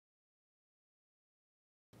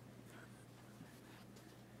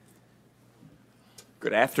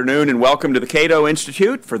Good afternoon and welcome to the Cato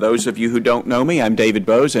Institute. For those of you who don't know me, I'm David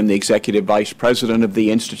Bose. I'm the Executive Vice President of the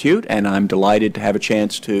Institute, and I'm delighted to have a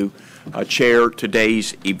chance to chair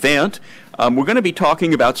today's event. We're going to be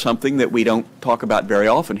talking about something that we don't talk about very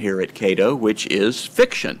often here at Cato, which is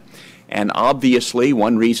fiction. And obviously,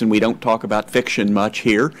 one reason we don't talk about fiction much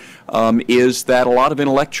here is that a lot of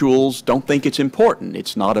intellectuals don't think it's important.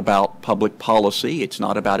 It's not about public policy. It's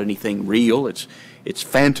not about anything real. It's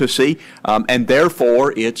fantasy, and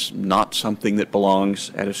therefore it's not something that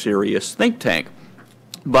belongs at a serious think tank.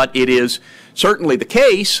 But it is certainly the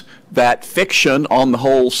case that fiction on the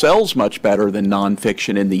whole sells much better than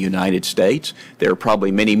nonfiction in the United States. There are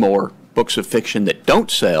probably many more books of fiction that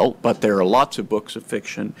don't sell, but there are lots of books of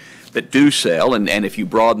fiction that do sell, and if you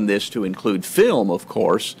broaden this to include film, of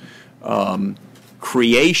course,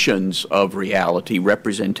 creations of reality,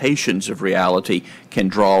 representations of reality can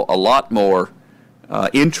draw a lot more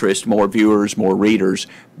interest, more viewers, more readers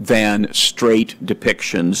than straight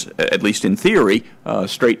depictions, at least in theory,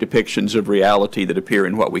 straight depictions of reality that appear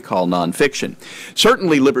in what we call nonfiction.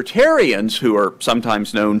 Certainly libertarians, who are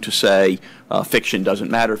sometimes known to say fiction doesn't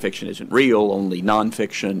matter, fiction isn't real, only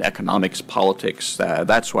nonfiction, economics, politics,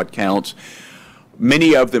 that's what counts.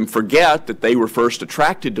 Many of them forget that they were first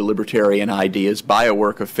attracted to libertarian ideas by a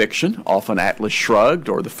work of fiction, often Atlas Shrugged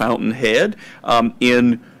or The Fountainhead,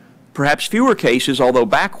 in perhaps fewer cases, although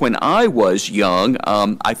back when I was young,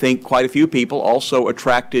 I think quite a few people also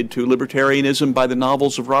attracted to libertarianism by the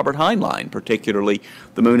novels of Robert Heinlein, particularly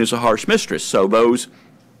The Moon is a Harsh Mistress. So those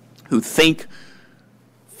who think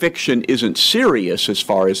fiction isn't serious as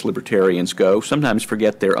far as libertarians go sometimes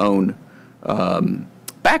forget their own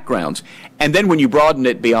backgrounds. And then when you broaden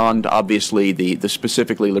it beyond, obviously, the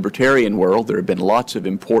specifically libertarian world, there have been lots of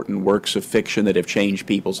important works of fiction that have changed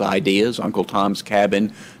people's ideas. Uncle Tom's Cabin,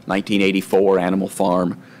 1984, Animal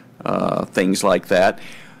Farm, things like that.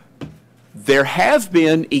 There have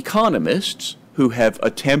been economists who have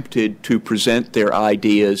attempted to present their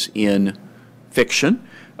ideas in fiction.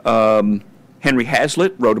 Henry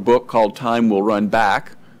Hazlitt wrote a book called Time Will Run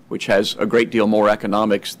Back, which has a great deal more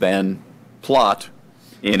economics than plot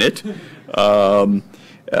in it.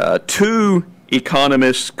 Two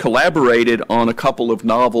economists collaborated on a couple of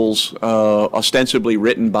novels ostensibly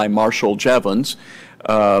written by Marshall Jevons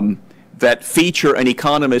that feature an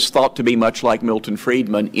economist thought to be much like Milton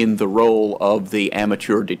Friedman in the role of the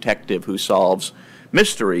amateur detective who solves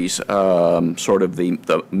mysteries, sort of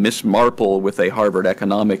the Miss Marple with a Harvard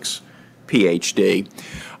economics Ph.D.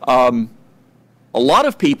 A lot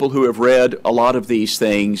of people who have read a lot of these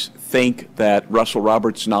things think that Russell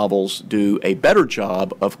Roberts' novels do a better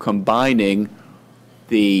job of combining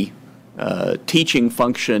the teaching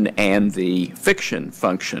function and the fiction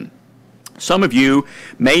function. Some of you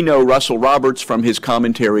may know Russell Roberts from his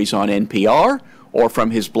commentaries on NPR, or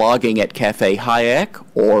from his blogging at Cafe Hayek,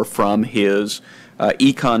 or from his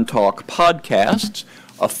Econ Talk podcasts.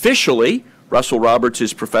 Officially, Russell Roberts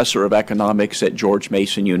is professor of economics at George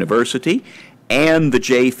Mason University, and the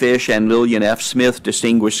J. Fish and Lillian F. Smith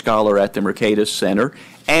Distinguished Scholar at the Mercatus Center,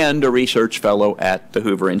 and a research fellow at the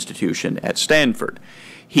Hoover Institution at Stanford.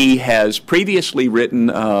 He has previously written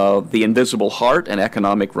The Invisible Heart, an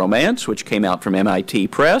Economic Romance, which came out from MIT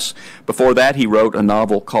Press. Before that, he wrote a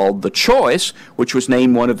novel called The Choice, which was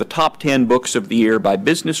named one of the top 10 books of the year by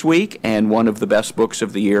Businessweek and one of the best books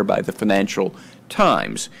of the year by the Financial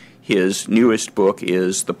Times. His newest book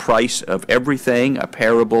is The Price of Everything, a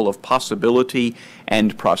Parable of Possibility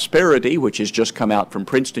and Prosperity, which has just come out from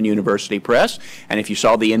Princeton University Press. And if you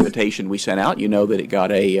saw the invitation we sent out, you know that it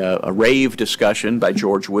got a rave discussion by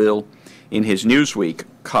George Will in his Newsweek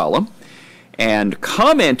column. And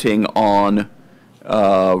commenting on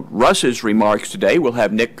Russ's remarks today, we'll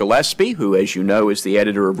have Nick Gillespie, who, as you know, is the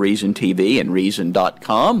editor of Reason TV and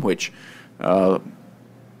Reason.com, which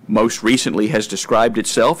most recently has described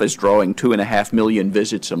itself as drawing 2.5 million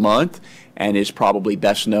visits a month and is probably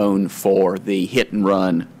best known for the Hit and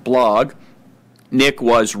Run blog. Nick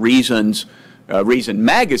was Reason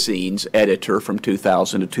Magazine's editor from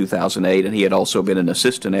 2000 to 2008, and he had also been an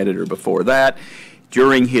assistant editor before that.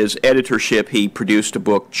 During his editorship, he produced a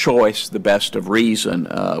book, Choice, the Best of Reason,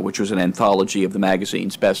 which was an anthology of the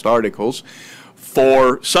magazine's best articles.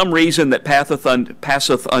 For some reason that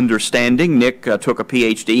passeth understanding, Nick took a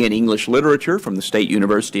Ph.D. in English literature from the State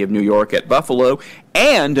University of New York at Buffalo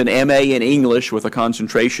and an M.A. in English with a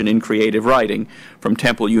concentration in creative writing from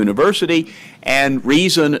Temple University, and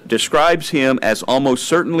Reason describes him as almost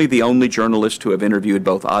certainly the only journalist to have interviewed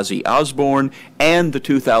both Ozzy Osbourne and the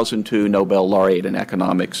 2002 Nobel laureate in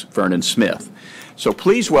economics, Vernon Smith. So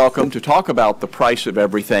please welcome, to talk about The Price of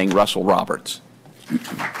Everything, Russell Roberts.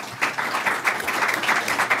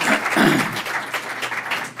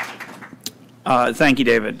 Thank you,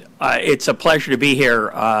 David. It's a pleasure to be here,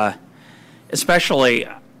 especially,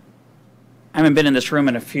 I haven't been in this room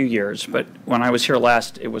in a few years, but when I was here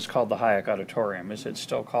last, it was called the Hayek Auditorium. Is it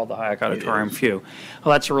still called the Hayek Auditorium?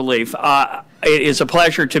 Well, that's a relief. It is a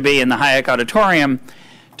pleasure to be in the Hayek Auditorium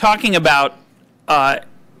talking about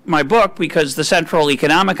my book, because the central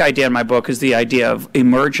economic idea in my book is the idea of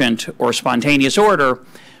emergent or spontaneous order,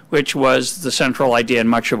 which was the central idea in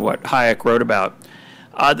much of what Hayek wrote about.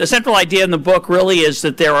 The central idea in the book really is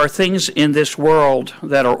that there are things in this world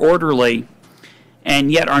that are orderly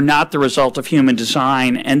and yet are not the result of human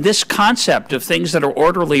design. And this concept of things that are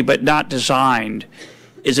orderly but not designed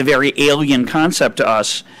is a very alien concept to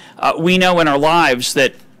us. We know in our lives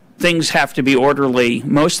that things have to be orderly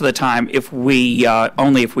most of the time if we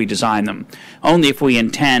only if we design them, only if we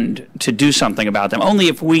intend to do something about them, only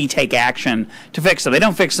if we take action to fix them. They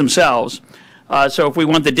don't fix themselves. So if we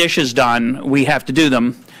want the dishes done, we have to do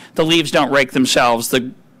them. The leaves don't rake themselves.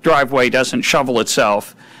 The driveway doesn't shovel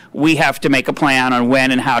itself. We have to make a plan on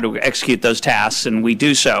when and how to execute those tasks, and we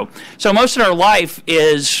do so. So most of our life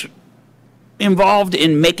is involved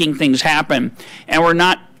in making things happen, and we're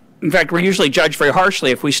not, in fact, we're usually judged very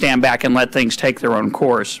harshly if we stand back and let things take their own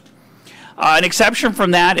course. An exception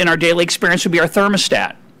from that in our daily experience would be our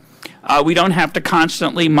thermostat. We don't have to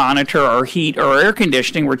constantly monitor our heat or our air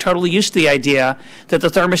conditioning. We're totally used to the idea that the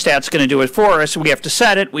thermostat's going to do it for us. We have to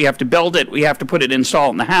set it, we have to build it, we have to put it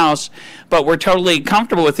installed in the house, but we're totally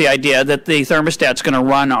comfortable with the idea that the thermostat's going to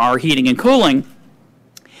run our heating and cooling.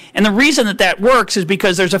 And the reason that that works is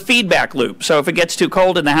because there's a feedback loop. So if it gets too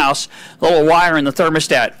cold in the house, the little wire in the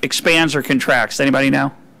thermostat expands or contracts. Anybody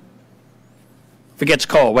know? If it gets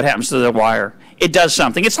cold, what happens to the wire? It does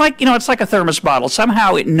something. It's like, it's like a thermos bottle.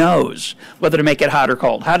 Somehow it knows whether to make it hot or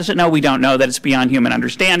cold. How does it know? We don't know. That it's beyond human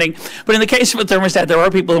understanding. But in the case of a thermostat, there are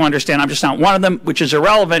people who understand. I'm just not one of them, which is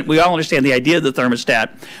irrelevant. We all understand the idea of the thermostat,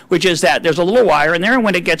 which is that there's a little wire in there, and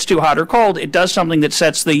when it gets too hot or cold, it does something that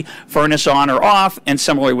sets the furnace on or off, and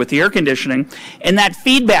similarly with the air conditioning. And that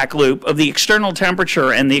feedback loop of the external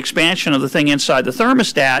temperature and the expansion of the thing inside the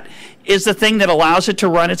thermostat is the thing that allows it to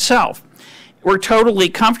run itself. We're totally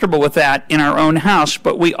comfortable with that in our own house,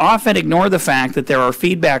 but we often ignore the fact that there are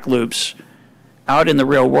feedback loops out in the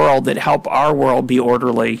real world that help our world be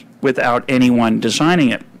orderly without anyone designing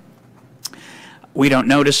it. We don't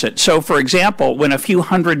notice it. So, for example, when a few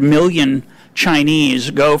 100 million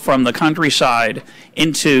Chinese go from the countryside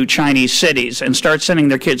into Chinese cities and start sending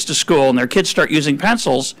their kids to school, and their kids start using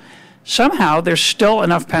pencils, somehow there's still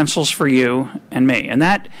enough pencils for you and me. And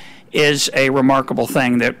that is a remarkable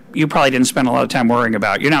thing that you probably didn't spend a lot of time worrying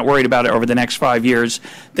about. You're not worried about it over the next 5 years,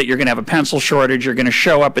 that you're going to have a pencil shortage. You're going to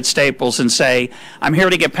show up at Staples and say, I'm here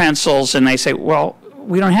to get pencils. And they say, well,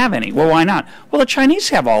 we don't have any. Well, why not? Well, the Chinese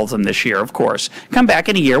have all of them this year, of course. Come back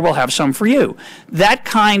in a year, we'll have some for you. That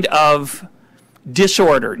kind of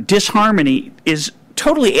disorder, disharmony is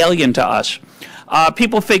totally alien to us.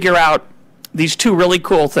 People figure out these two really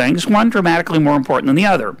cool things, one dramatically more important than the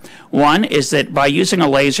other. One is that by using a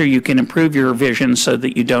laser, you can improve your vision so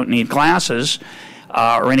that you don't need glasses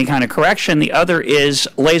or any kind of correction. The other is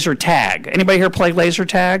laser tag. Anybody here play laser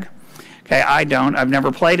tag? Okay, I don't. I've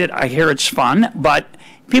never played it. I hear it's fun, but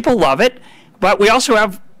people love it. But we also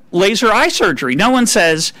have laser eye surgery. No one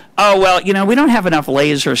says, oh, well, we don't have enough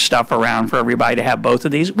laser stuff around for everybody to have both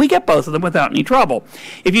of these. We get both of them without any trouble.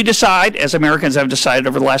 If you decide, as Americans have decided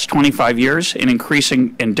over the last 25 years, in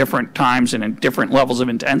increasing in different times and in different levels of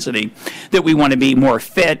intensity, that we want to be more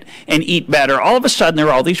fit and eat better, all of a sudden there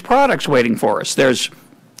are all these products waiting for us. There's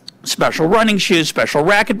special running shoes, special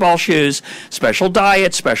racquetball shoes, special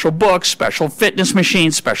diets, special books, special fitness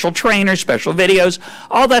machines, special trainers, special videos.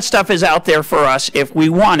 All that stuff is out there for us if we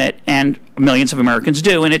want it, and millions of Americans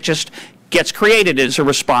do, and it just gets created as a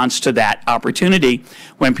response to that opportunity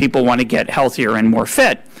when people want to get healthier and more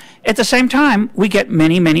fit. At the same time, we get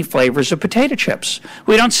many, many flavors of potato chips.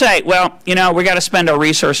 We don't say, well, we got to spend our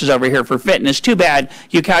resources over here for fitness. Too bad,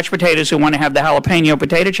 you couch potatoes who want to have the jalapeno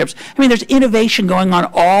potato chips. I mean, there's innovation going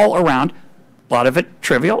on all around. A lot of it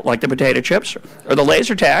trivial, like the potato chips or the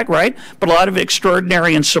laser tag, right? But a lot of it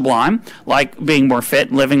extraordinary and sublime, like being more fit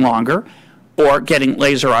and living longer, or getting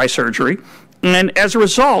laser eye surgery. And as a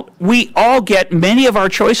result, we all get many of our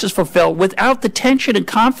choices fulfilled without the tension and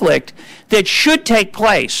conflict that should take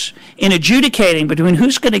place in adjudicating between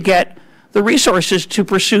who's going to get the resources to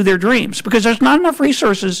pursue their dreams, because there's not enough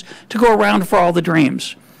resources to go around for all the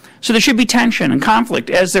dreams. So there should be tension and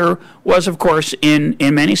conflict, as there was, of course, in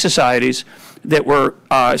many societies that were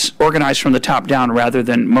organized from the top down rather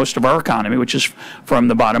than most of our economy, which is from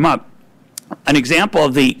the bottom up. An example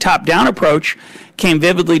of the top-down approach came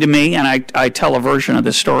vividly to me, and I tell a version of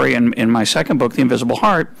this story in my second book, The Invisible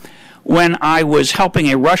Heart, when I was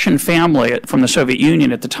helping a Russian family from the Soviet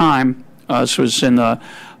Union at the time. This was in the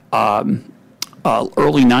early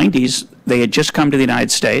 90s. They had just come to the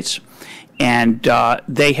United States, and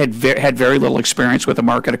they had very little experience with the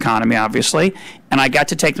market economy, obviously, and I got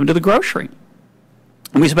to take them to the grocery.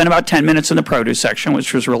 And we spent about 10 minutes in the produce section,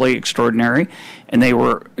 which was really extraordinary, and they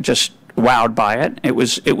were just wowed by it. It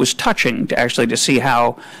was touching to see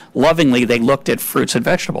how lovingly they looked at fruits and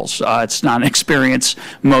vegetables. It's not an experience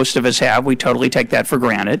most of us have. We totally take that for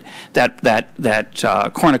granted,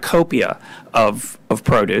 that cornucopia of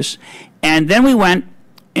produce. And then we went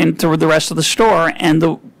into the rest of the store, and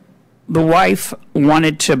the wife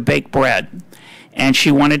wanted to bake bread. And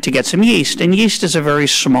she wanted to get some yeast. And yeast is a very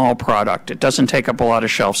small product. It doesn't take up a lot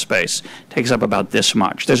of shelf space. It takes up about this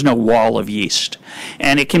much. There's no wall of yeast.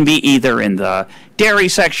 And it can be either in the dairy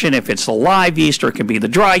section, if it's the live yeast, or it can be the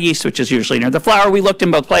dry yeast, which is usually near the flour. We looked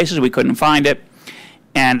in both places. We couldn't find it.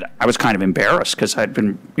 And I was kind of embarrassed because I'd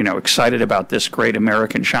been, excited about this great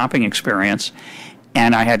American shopping experience.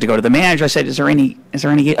 And I had to go to the manager. I said, is there any,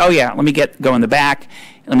 oh yeah, let me go in the back.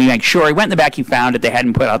 Let me make sure. He went in the back, he found it. They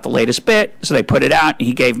hadn't put out the latest bit, so they put it out, and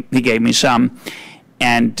he gave me some.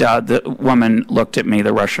 And the woman looked at me,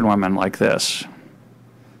 the Russian woman, like this.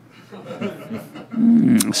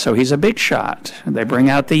 So he's a big shot. They bring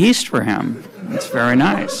out the yeast for him. It's very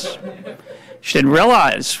nice. She didn't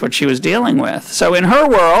realize what she was dealing with. So in her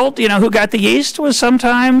world, who got the yeast was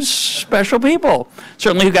sometimes special people.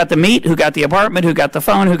 Certainly who got the meat, who got the apartment, who got the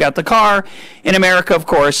phone, who got the car. In America, of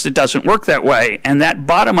course, it doesn't work that way. And that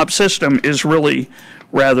bottom-up system is really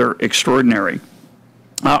rather extraordinary.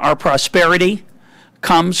 Our prosperity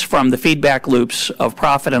comes from the feedback loops of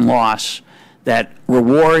profit and loss that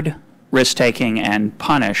reward risk-taking and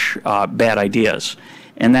punish bad ideas.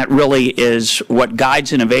 And that really is what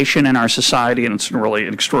guides innovation in our society, and it's really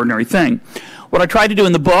an extraordinary thing. What I try to do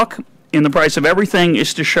in the book, In the Price of Everything,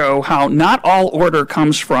 is to show how not all order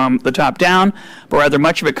comes from the top down, but rather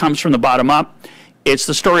much of it comes from the bottom up. It's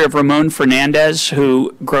the story of Ramon Fernandez,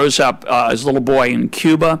 who grows up as a little boy in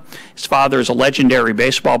Cuba. His father is a legendary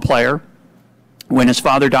baseball player. When his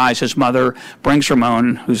father dies, his mother brings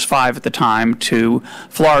Ramon, who's 5 at the time, to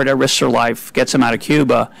Florida, risks her life, gets him out of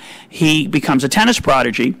Cuba. He becomes a tennis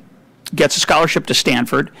prodigy, gets a scholarship to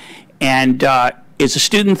Stanford, and is a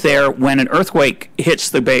student there when an earthquake hits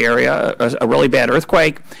the Bay Area, a really bad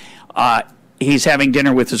earthquake. He's having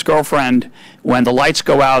dinner with his girlfriend. When the lights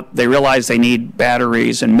go out, they realize they need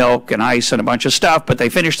batteries and milk and ice and a bunch of stuff, but they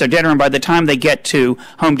finish their dinner, and by the time they get to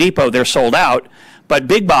Home Depot, they're sold out. But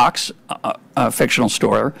Big Box, a fictional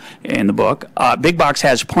store in the book, Big Box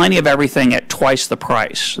has plenty of everything at twice the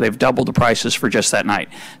price. They've doubled the prices for just that night.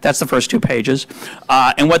 That's the first 2 pages.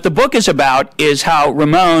 And what the book is about is how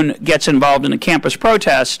Ramon gets involved in a campus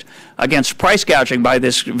protest against price gouging by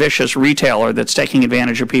this vicious retailer that's taking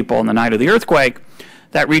advantage of people on the night of the earthquake.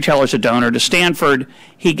 That retailer's a donor to Stanford.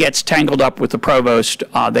 He gets tangled up with the provost.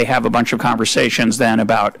 They have a bunch of conversations then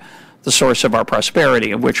about the source of our prosperity,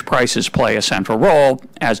 of which prices play a central role,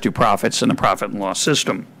 as do profits in the profit and loss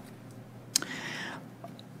system.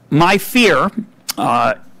 My fear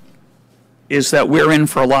is that we're in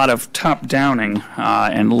for a lot of top-downing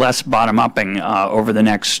and less bottom-upping over the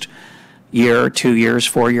next year, 2 years,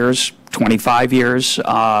 4 years, 25 years.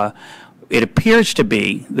 It appears to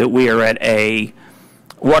be that we are at a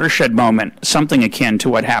watershed moment, something akin to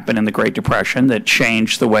what happened in the Great Depression that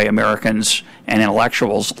changed the way Americans and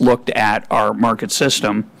intellectuals looked at our market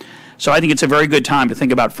system. So I think it's a very good time to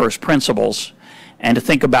think about first principles and to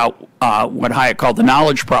think about what Hayek called the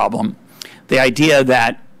knowledge problem, the idea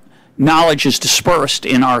that knowledge is dispersed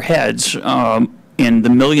in our heads in the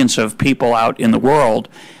millions of people out in the world.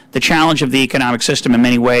 The challenge of the economic system in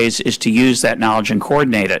many ways is to use that knowledge and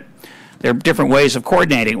coordinate it. There are different ways of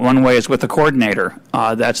coordinating. One way is with a coordinator.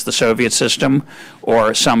 That's the Soviet system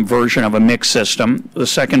or some version of a mixed system. The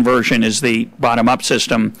second version is the bottom-up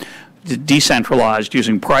system, decentralized,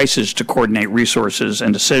 using prices to coordinate resources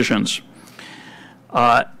and decisions.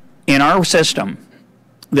 In our system,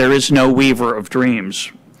 there is no weaver of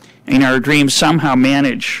dreams. And our dreams somehow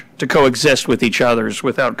manage to coexist with each other's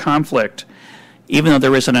without conflict, even though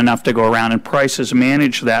there isn't enough to go around, and prices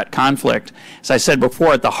manage that conflict. As I said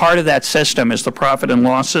before, at the heart of that system is the profit and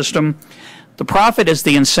loss system. The profit is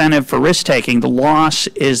the incentive for risk-taking. The loss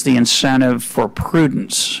is the incentive for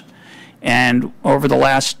prudence. And over the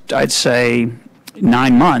last, I'd say,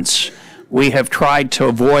 9 months, we have tried to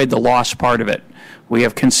avoid the loss part of it. We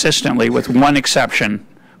have consistently, with one exception,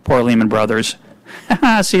 poor Lehman Brothers,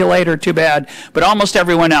 See you later, too bad. But almost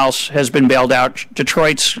everyone else has been bailed out.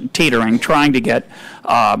 Detroit's teetering, trying to get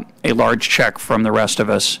a large check from the rest of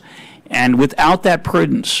us. And without that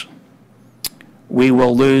prudence, we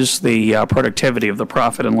will lose the productivity of the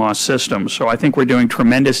profit and loss system. So I think we're doing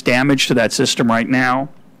tremendous damage to that system right now.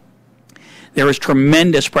 There is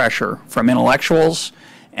tremendous pressure from intellectuals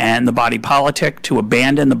and the body politic to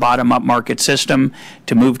abandon the bottom-up market system,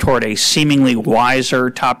 to move toward a seemingly wiser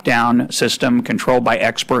top-down system controlled by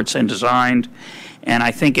experts and designed. And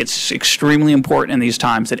I think it's extremely important in these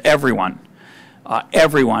times that everyone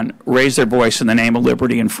raise their voice in the name of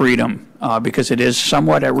liberty and freedom, because it is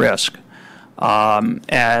somewhat at risk.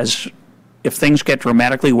 As if things get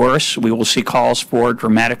dramatically worse, we will see calls for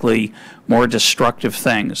dramatically more destructive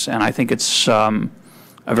things. And I think it's a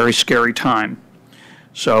very scary time.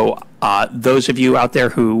 So those of you out there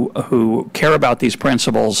who care about these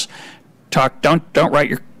principles, don't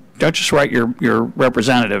just write your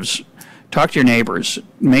representatives. Talk to your neighbors.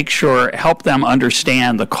 Make sure, help them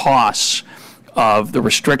understand the costs of the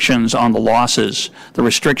restrictions on the losses, the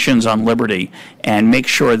restrictions on liberty, and make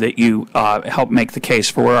sure that you help make the case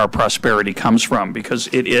for where our prosperity comes from, because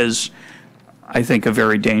it is, I think, a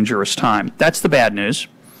very dangerous time. That's the bad news.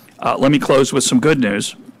 Let me close with some good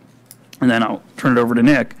news, and then I'll turn it over to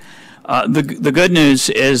Nick. The good news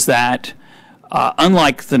is that,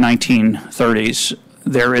 unlike the 1930s,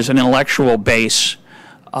 there is an intellectual base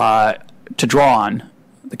to draw on.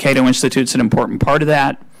 The Cato Institute's an important part of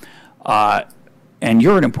that. And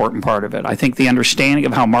you're an important part of it. I think the understanding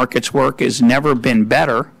of how markets work has never been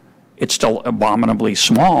better. It's still abominably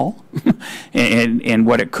small in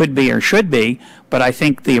what it could be or should be, but I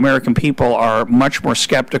think the American people are much more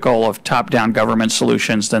skeptical of top-down government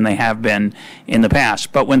solutions than they have been in the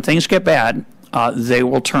past. But when things get bad, they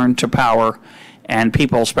will turn to power, and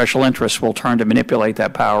people, special interests, will turn to manipulate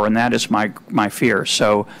that power, and that is my fear.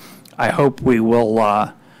 So I hope we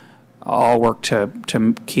will all work to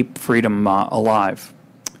keep freedom alive.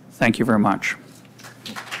 Thank you very much.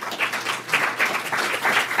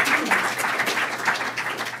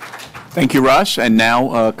 Thank you, Russ. And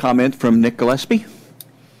now a comment from Nick Gillespie.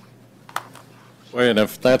 Well, and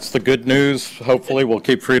if that's the good news, hopefully we'll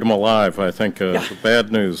keep freedom alive. I think the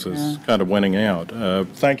bad news is kind of winning out.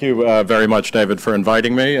 Thank you very much, David, for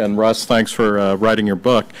inviting me. And Russ, thanks for writing your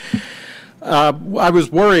book. I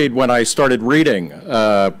was worried when I started reading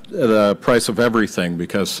The Price of Everything,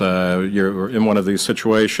 because you're in one of these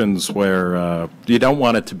situations where you don't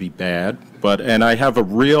want it to be bad, and I have a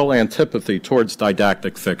real antipathy towards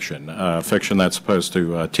didactic fiction, fiction that's supposed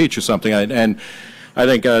to teach you something. And I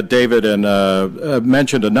think David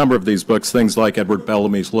mentioned a number of these books, things like Edward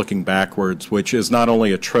Bellamy's Looking Backwards, which is not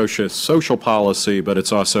only atrocious social policy, but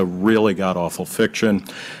it's also really god-awful fiction.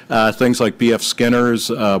 Things like B.F. Skinner's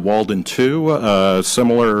Walden 2,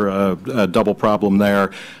 similar double problem there.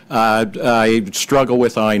 I struggle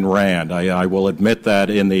with Ayn Rand. I will admit that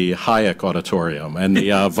in the Hayek auditorium and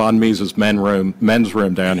the von Mises men's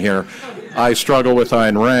room down here. I struggle with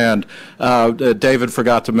Ayn Rand. David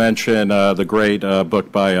forgot to mention the great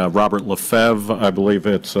book by Robert Lefebvre. I believe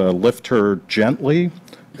it's Lift Her Gently,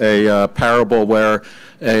 a parable where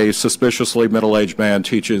a suspiciously middle-aged man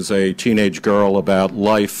teaches a teenage girl about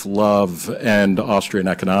life, love, and Austrian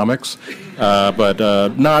economics, but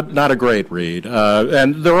not a great read.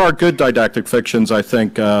 And there are good didactic fictions, I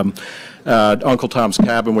think. Uncle Tom's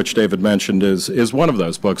Cabin, which David mentioned, is one of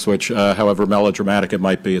those books, which, however melodramatic it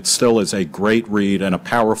might be, it still is a great read and a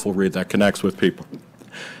powerful read that connects with people.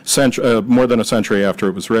 More than a century after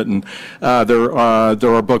it was written. There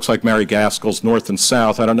are books like Mary Gaskell's North and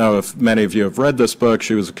South. I don't know if many of you have read this book.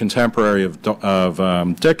 She was a contemporary of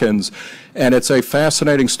Dickens, and it's a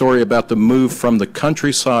fascinating story about the move from the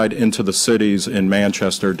countryside into the cities in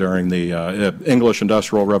Manchester during the English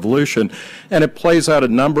Industrial Revolution, and it plays out a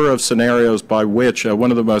number of scenarios by which one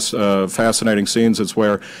of the most fascinating scenes is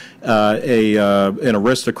where an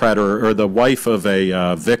aristocrat or the wife of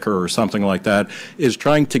a vicar or something like that is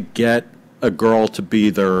trying to get a girl to be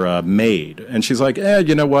their maid. And she's like,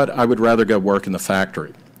 you know what, I would rather go work in the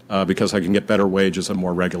factory because I can get better wages and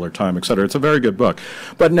more regular time, et cetera. It's a very good book.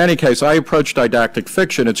 But in any case, I approach didactic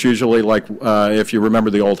fiction. It's usually like, if you remember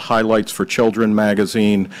the old Highlights for Children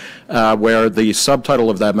magazine, where the subtitle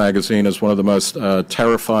of that magazine is one of the most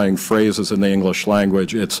terrifying phrases in the English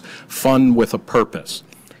language. It's fun with a purpose.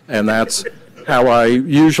 And that's how I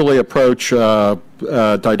usually approach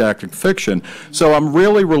didactic fiction. So I'm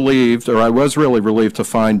really relieved, or I was really relieved, to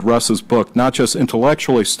find Russ's book not just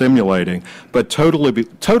intellectually stimulating, but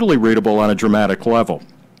totally readable on a dramatic level.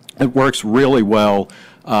 It works really well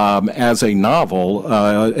as a novel,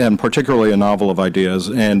 and particularly a novel of ideas,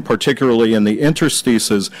 and particularly in the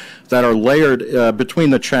interstices that are layered between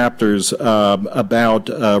the chapters about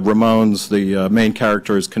Ramon's, the main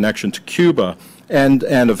character's connection to Cuba, and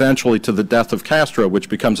eventually to the death of Castro, which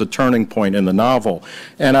becomes a turning point in the novel.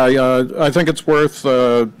 And I think it's worth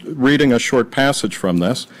reading a short passage from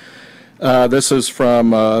this. This is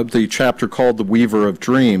from the chapter called The Weaver of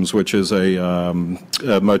Dreams, which is a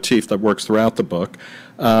motif that works throughout the book.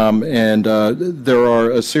 There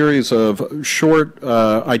are a series of short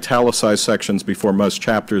italicized sections before most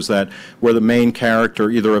chapters where the main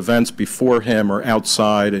character, either events before him or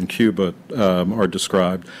outside in Cuba, are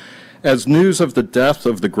described. As news of the death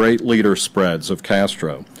of the great leader spreads, of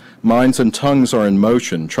Castro, minds and tongues are in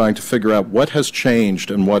motion, trying to figure out what has changed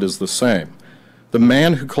and what is the same. The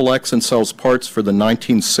man who collects and sells parts for the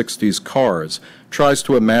 1960s cars tries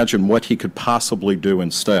to imagine what he could possibly do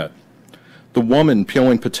instead. The woman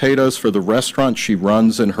peeling potatoes for the restaurant she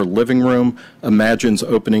runs in her living room imagines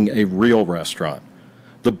opening a real restaurant.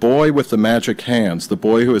 The boy with the magic hands, the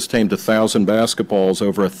boy who has tamed 1,000 basketballs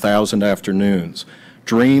over 1,000 afternoons,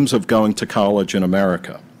 dreams of going to college in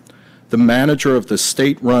America. The manager of the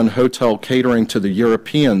state-run hotel catering to the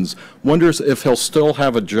Europeans wonders if he'll still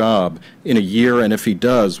have a job in a year, and if he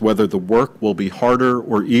does, whether the work will be harder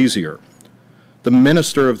or easier. The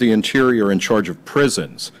minister of the Interior in charge of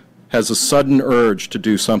prisons has a sudden urge to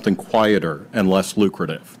do something quieter and less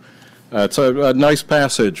lucrative. It's a nice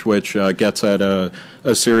passage which gets at a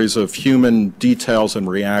series of human details and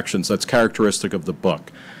reactions that's characteristic of the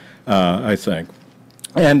book, I think.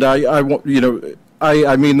 And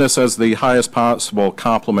I mean this as the highest possible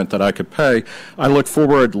compliment that I could pay. I look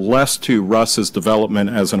forward less to Russ's development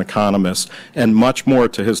as an economist and much more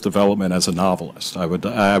to his development as a novelist. I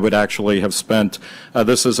would actually have spent,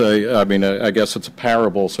 this is I guess it's a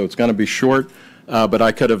parable, so it's going to be short, but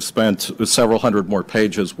I could have spent several hundred more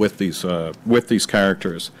pages with these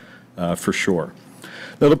characters, for sure.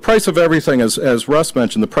 Now, the price of everything, as Russ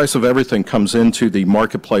mentioned, the price of everything comes into the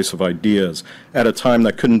marketplace of ideas at a time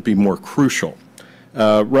that couldn't be more crucial.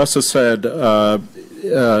 Russ has said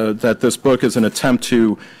that this book is an attempt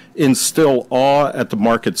to instill awe at the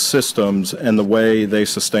market systems and the way they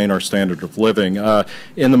sustain our standard of living.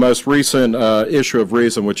 In the most recent issue of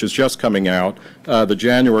Reason, which is just coming out, the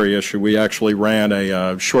January issue, we actually ran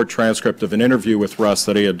a short transcript of an interview with Russ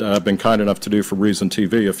that he had been kind enough to do for Reason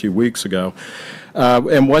TV a few weeks ago.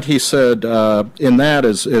 And what he said in that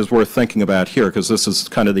is worth thinking about here, because this is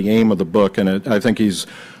kind of the aim of the book, and I think he's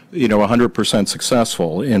 100%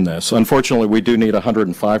 successful in this. Unfortunately, we do need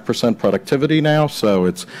 105% productivity now,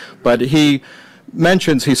 but he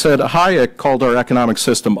said, Hayek called our economic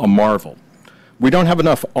system a marvel. We don't have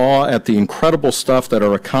enough awe at the incredible stuff that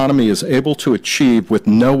our economy is able to achieve with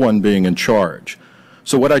no one being in charge.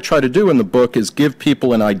 So what I try to do in the book is give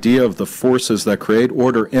people an idea of the forces that create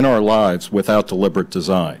order in our lives without deliberate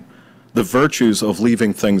design, the virtues of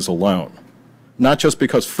leaving things alone. Not just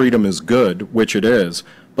because freedom is good, which it is,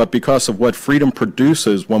 but because of what freedom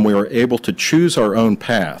produces when we are able to choose our own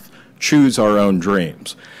path, choose our own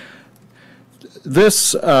dreams.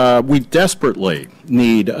 This, we desperately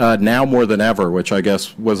need now more than ever, which I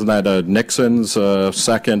guess wasn't that Nixon's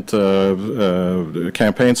second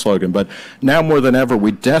campaign slogan, but now more than ever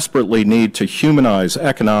we desperately need to humanize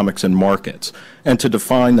economics and markets and to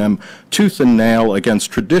define them tooth and nail against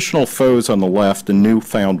traditional foes on the left and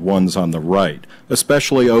newfound ones on the right,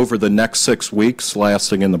 especially over the next 6 weeks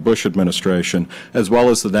lasting in the Bush administration, as well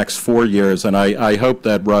as the next 4 years. And I hope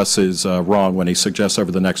that Russ is wrong when he suggests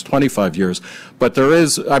over the next 25 years. But there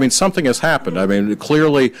is, something has happened.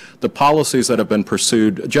 Clearly the policies that have been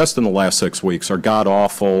pursued just in the last 6 weeks are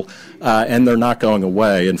god-awful, and they're not going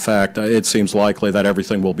away. In fact, it seems likely that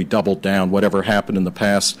everything will be doubled down. Whatever happened in the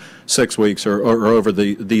past 6 weeks or over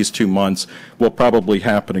these 2 months will probably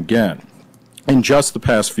happen again. In just the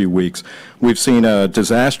past few weeks, we've seen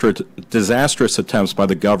disastrous attempts by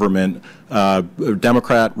the government,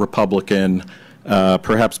 Democrat, Republican,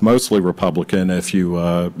 perhaps mostly Republican, if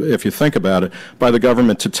you think about it, by the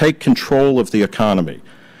government to take control of the economy,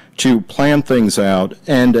 to plan things out,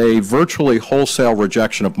 and a virtually wholesale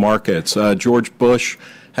rejection of markets. George Bush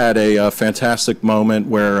had a fantastic moment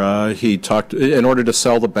where he talked, in order to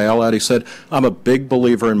sell the bailout, he said, I'm a big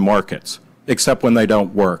believer in markets, except when they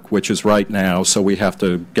don't work, which is right now, so we have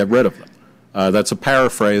to get rid of them. That's a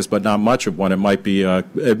paraphrase, but not much of one. It might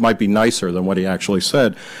be nicer than what he actually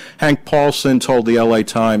said. Hank Paulson told the LA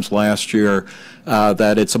Times last year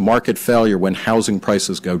that it's a market failure when housing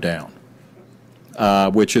prices go down.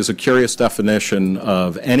 which is a curious definition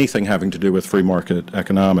of anything having to do with free market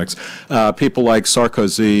economics. People like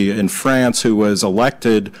Sarkozy in France, who was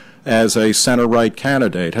elected as a center-right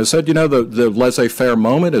candidate, has said, you know, the laissez-faire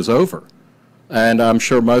moment is over. And I'm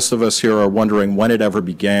sure most of us here are wondering when it ever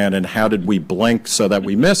began and how did we blink so that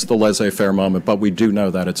we missed the laissez-faire moment, but we do know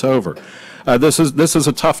that it's over. This is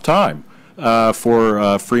a tough time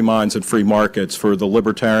for free minds and free markets, for the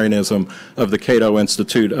libertarianism of the Cato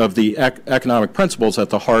Institute, of the economic principles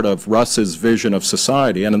at the heart of Russ's vision of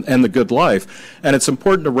society and the good life. And it's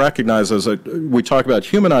important to recognize, as we talk about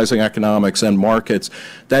humanizing economics and markets,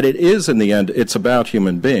 that it is, in the end, it's about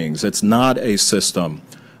human beings. It's not a system.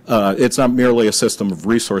 It's not merely a system of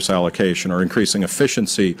resource allocation or increasing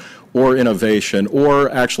efficiency or innovation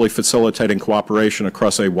or actually facilitating cooperation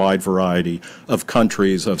across a wide variety of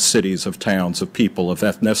countries, of cities, of towns, of people, of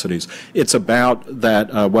ethnicities. It's about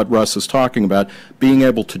that, what Russ is talking about, being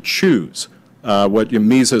able to choose. What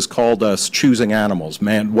Mises called us choosing animals.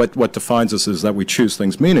 Man, what defines us is that we choose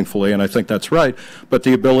things meaningfully, and I think that's right, but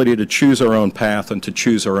the ability to choose our own path and to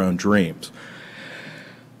choose our own dreams.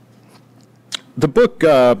 The book,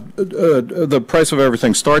 The Price of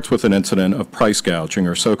Everything, starts with an incident of price gouging,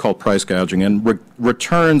 or so-called price gouging, and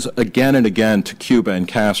returns again and again to Cuba and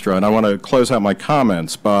Castro. And I want to close out my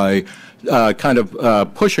comments by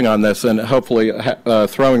pushing on this and hopefully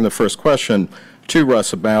throwing the first question to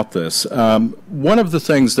Russ about this. One of the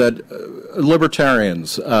things that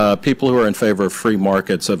libertarians, people who are in favor of free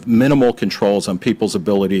markets, of minimal controls on people's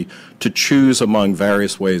ability to choose among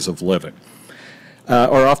various ways of living,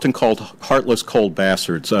 are often called heartless cold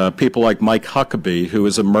bastards. People like Mike Huckabee, who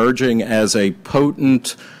is emerging as a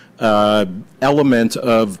potent element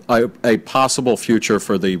of a possible future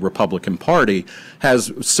for the Republican Party,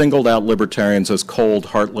 has singled out libertarians as cold,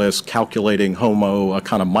 heartless, calculating homo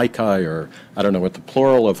economicus, or I don't know what the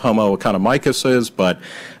plural of homo economicus is, but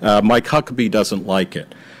Mike Huckabee doesn't like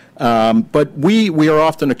it. But we are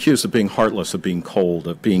often accused of being heartless, of being cold,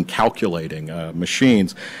 of being calculating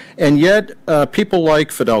machines. And yet people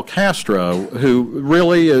like Fidel Castro, who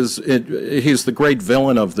really he's the great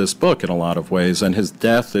villain of this book in a lot of ways, and his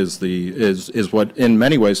death is what in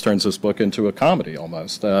many ways turns this book into a comedy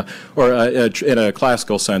almost, or in a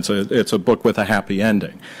classical sense, it's a book with a happy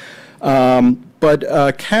ending.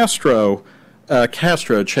 But Castro,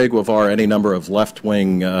 Che Guevara, any number of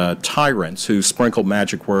left-wing tyrants who sprinkle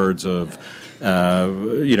magic words of,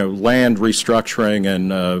 land restructuring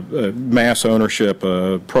and mass ownership,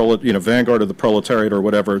 vanguard of the proletariat or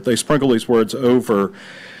whatever. They sprinkle these words over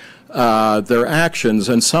their actions,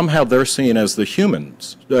 and somehow they're seen as the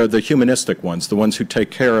humans, the humanistic ones, the ones who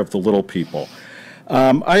take care of the little people.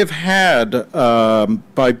 I have had,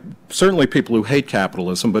 by certainly people who hate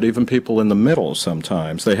capitalism, but even people in the middle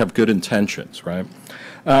sometimes, they have good intentions, right?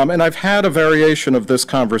 And I've had a variation of this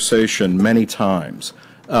conversation many times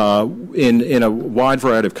in a wide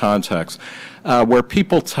variety of contexts where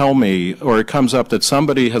people tell me, or it comes up that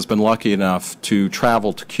somebody has been lucky enough to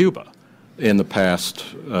travel to Cuba in the past,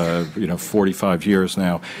 45 years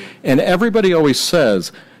now. And everybody always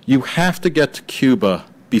says, you have to get to Cuba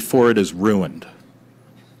before it is ruined.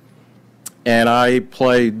 And I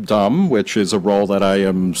play dumb, which is a role that I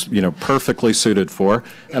am, perfectly suited for.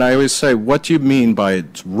 And I always say, what do you mean by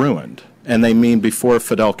it's ruined? And they mean before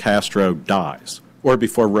Fidel Castro dies, or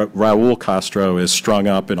before Raul Castro is strung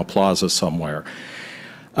up in a plaza somewhere.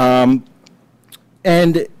 And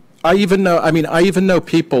I even know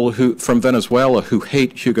people who from Venezuela who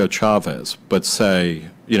hate Hugo Chavez, but say,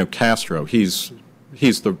 Castro, he's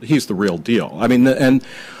the real deal. I mean, and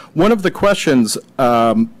one of the questions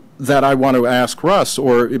that I want to ask Russ,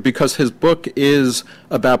 or because his book is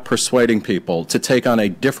about persuading people to take on a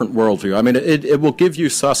different worldview. I mean, it will give you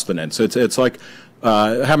sustenance. It's like,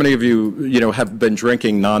 how many of you, have been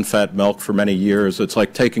drinking non-fat milk for many years? It's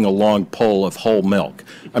like taking a long pull of whole milk.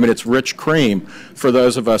 I mean, it's rich cream for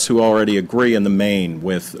those of us who already agree in the main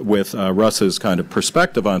with Russ's kind of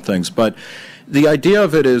perspective on things. But the idea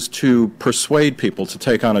of it is to persuade people to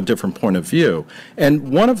take on a different point of view.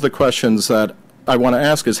 And one of the questions that I want to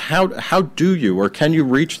ask is how do you, or can you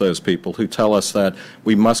reach those people who tell us that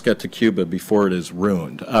we must get to Cuba before it is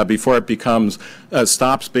ruined, before it becomes,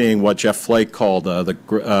 stops being what Jeff Flake called,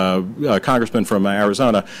 the congressman from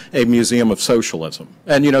Arizona, a museum of socialism.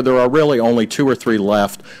 And, there are really only 2 or 3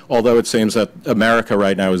 left, although it seems that America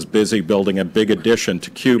right now is busy building a big addition to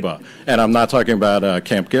Cuba. And I'm not talking about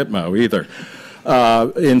Camp Gitmo either,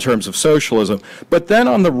 in terms of socialism. But then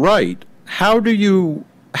on the right, how do you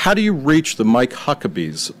reach the Mike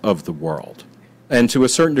Huckabees of the world, and to a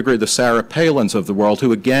certain degree the Sarah Palins of the world,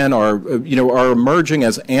 who again are emerging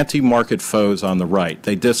as anti-market foes on the right?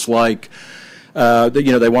 They dislike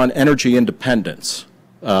they want energy independence.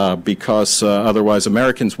 Because otherwise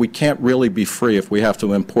Americans, we can't really be free if we have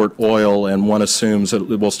to import oil, and one assumes that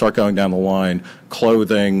we'll start going down the line,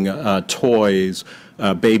 clothing, toys,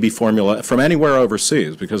 baby formula from anywhere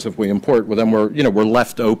overseas, because if we import, well, then we're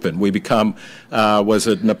left open. We become, was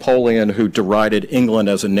it Napoleon who derided England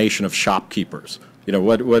as a nation of shopkeepers?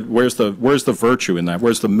 Where's the virtue in that?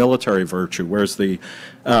 Where's the military virtue? Where's the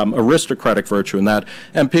aristocratic virtue in that?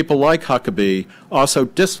 And people like Huckabee also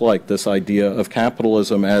dislike this idea of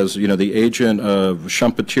capitalism as, the agent of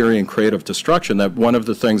Schumpeterian creative destruction. That one of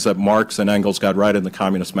the things that Marx and Engels got right in the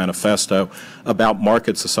Communist Manifesto about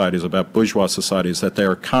market societies, about bourgeois societies, that they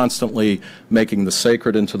are constantly making the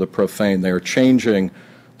sacred into the profane. They are changing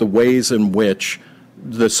the ways in which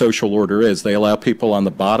the social order is. They allow people on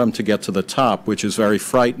the bottom to get to the top, which is very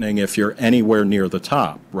frightening if you're anywhere near the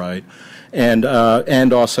top, right? And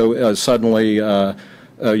also suddenly,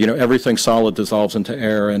 everything solid dissolves into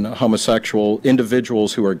air, and homosexual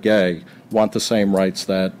individuals who are gay want the same rights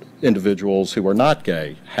that individuals who are not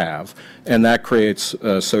gay have, and that creates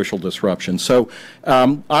social disruption. So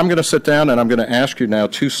I'm going to sit down and I'm going to ask you now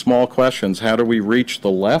two small questions. How do we reach the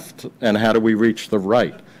left, and how do we reach the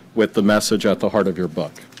right with the message at the heart of your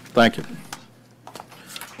book? Thank you.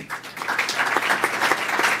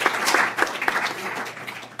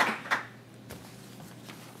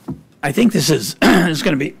 I think this is going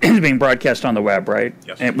to be being broadcast on the web, right?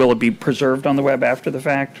 Yes. And will it be preserved on the web after the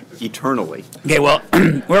fact? Eternally. Okay, well,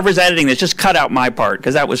 whoever's editing this, just cut out my part,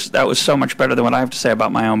 because that was so much better than what I have to say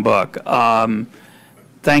about my own book.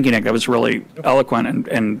 Thank you, Nick. That was really eloquent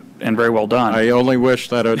and very well done. I only wish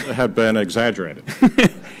that it had been exaggerated.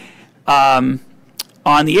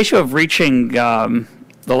 On the issue of reaching the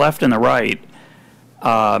left and the right,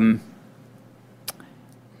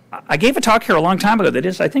 I gave a talk here a long time ago that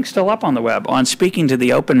is, I think, still up on the web, on speaking to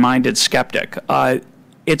the open-minded skeptic.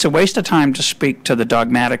 It's a waste of time to speak to the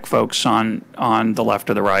dogmatic folks on the left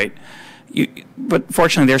or the right, but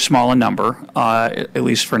fortunately they're small in number, at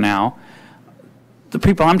least for now. The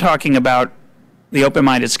people I'm talking about, the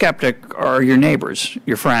open-minded skeptic, are your neighbors,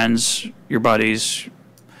 your friends, your buddies,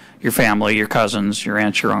 your family, your cousins, your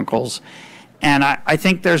aunts, your uncles. And I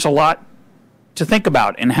think there's a lot to think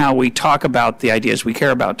about in how we talk about the ideas we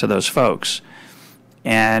care about to those folks.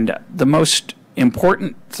 And the most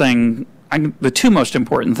important thing, the two most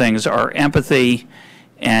important things are empathy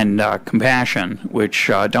and compassion, which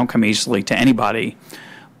don't come easily to anybody,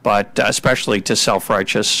 but especially to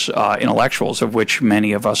self-righteous intellectuals, of which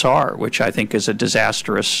many of us are, which I think is a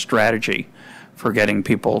disastrous strategy for getting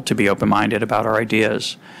people to be open-minded about our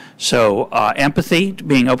ideas. So empathy,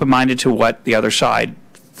 being open-minded to what the other side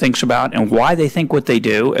thinks about and why they think what they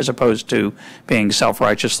do, as opposed to being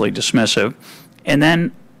self-righteously dismissive. And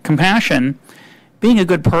then compassion, being a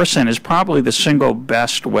good person is probably the single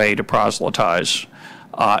best way to proselytize.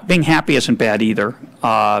 Being happy isn't bad either.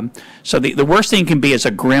 So the worst thing you can be is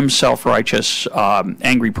a grim, self-righteous,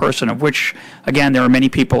 angry person, of which, again, there are many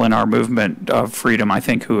people in our movement of freedom, I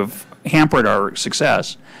think, who have hampered our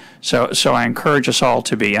success. So I encourage us all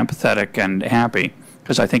to be empathetic and happy,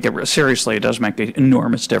 because I think seriously it does make an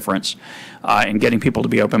enormous difference in getting people to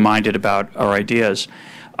be open-minded about our ideas.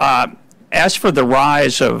 As for the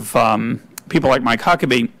rise of people like Mike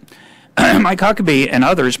Huckabee, Mike Huckabee and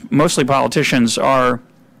others, mostly politicians, are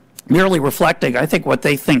merely reflecting, I think, what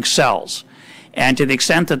they think sells. And to the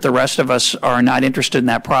extent that the rest of us are not interested in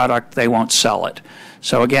that product, they won't sell it.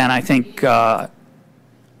 So again, I think I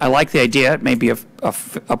like the idea. It may be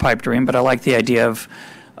a pipe dream, but I like the idea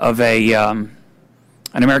of an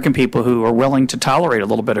American people who are willing to tolerate a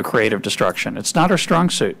little bit of creative destruction. It's not our strong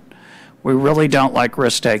suit. We really don't like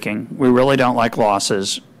risk-taking. We really don't like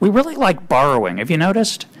losses. We really like borrowing. Have you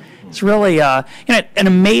noticed? It's really an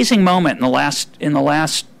amazing moment in the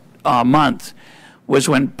last month was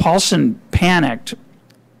when Paulson panicked,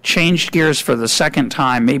 changed gears for the second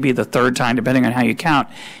time, maybe the third time, depending on how you count,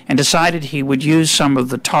 and decided he would use some of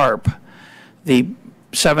the TARP, the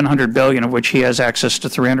 $700 billion of which he has access to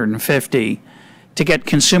 $350, to get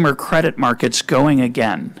consumer credit markets going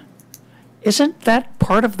again. Isn't that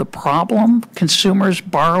part of the problem? Consumers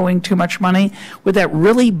borrowing too much money? Would that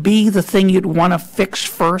really be the thing you'd want to fix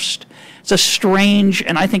first? It's a strange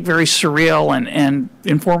and I think very surreal and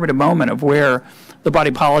informative moment of where the body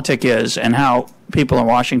politic is and how people in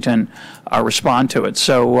Washington respond to it.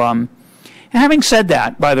 So having said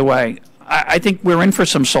that, by the way, I think we're in for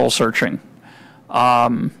some soul searching.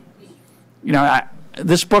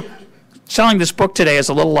 This book, selling this book today is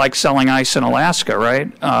a little like selling ice in Alaska,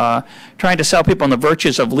 right? Trying to sell people on the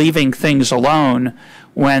virtues of leaving things alone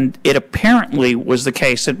when it apparently was the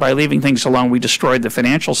case that by leaving things alone we destroyed the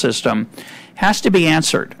financial system has to be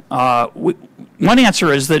answered. One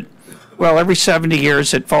answer is that, well, every 70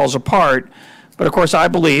 years it falls apart. But of course, I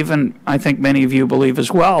believe, and I think many of you believe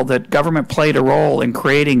as well, that government played a role in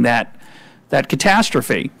creating that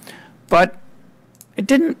catastrophe. But it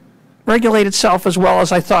didn't regulate itself as well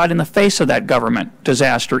as I thought in the face of that government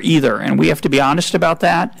disaster either. And we have to be honest about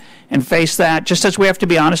that and face that, just as we have to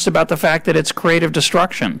be honest about the fact that it's creative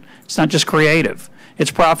destruction. It's not just creative. It's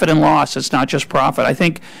profit and loss. It's not just profit. I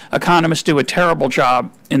think economists do a terrible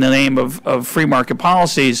job in the name of free market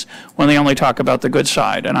policies when they only talk about the good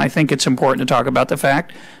side. And I think it's important to talk about the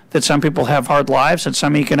fact that some people have hard lives and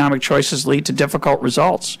some economic choices lead to difficult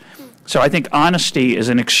results. So I think honesty is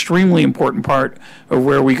an extremely important part of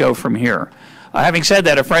where we go from here. Having said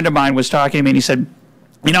that, a friend of mine was talking to me and he said,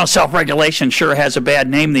 you know, self-regulation sure has a bad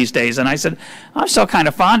name these days. And I said, I'm still kind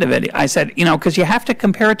of fond of it. I said, you know, because you have to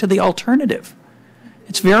compare it to the alternative.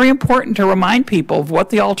 It's very important to remind people of what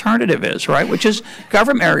the alternative is, right, which is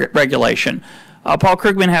government regulation. Paul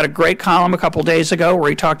Krugman had a great column a couple days ago where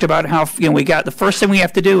he talked about how, you know, the first thing we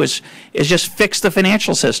have to do is just fix the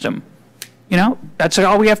financial system. You know, that's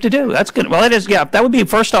all we have to do. That's good. Well, it is, yeah, that would be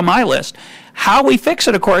first on my list. How we fix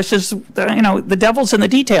it, of course, is, you know, the devil's in the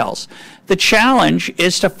details. The challenge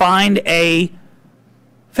is to find a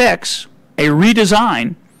fix, a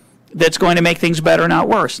redesign that's going to make things better, not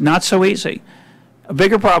worse. Not so easy. A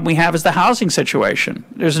bigger problem we have is the housing situation.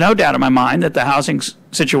 There's no doubt in my mind that the housing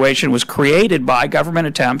situation was created by government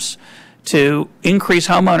attempts to increase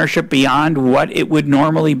home ownership beyond what it would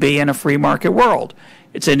normally be in a free market world.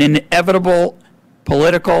 It's an inevitable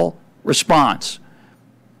political response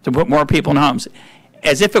to put more people in homes,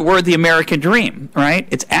 as if it were the American dream, right?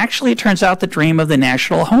 It's actually, it turns out, the dream of the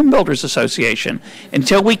National Home Builders Association.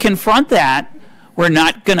 Until we confront that, we're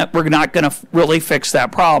not gonna really fix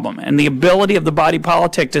that problem. And the ability of the body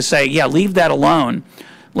politic to say, yeah, leave that alone,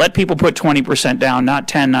 let people put 20% down, not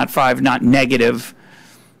 10, not 5, not negative.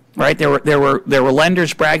 Right, there were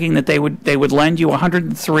lenders bragging that they would lend you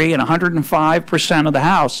 103 and 105% of the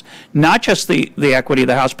house, not just the equity of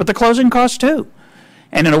the house, but the closing costs too.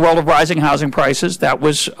 And in a world of rising housing prices, that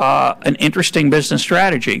was an interesting business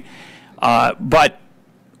strategy. But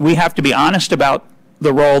we have to be honest about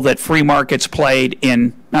the role that free markets played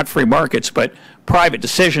in, not free markets, but private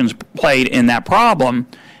decisions played in that problem.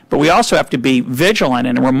 But we also have to be vigilant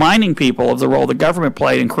in reminding people of the role the government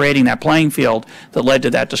played in creating that playing field that led to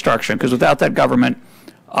that destruction. Because without that government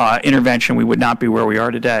intervention, we would not be where we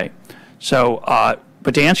are today. So,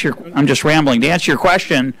 but to answer your, I'm just rambling. To answer your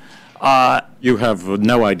question, you have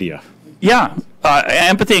no idea. Yeah,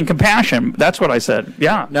 empathy and compassion. That's what I said.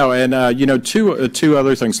 Yeah. No, and you know, two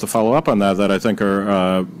other things to follow up on that I think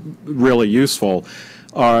are really useful.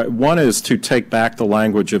 One is to take back the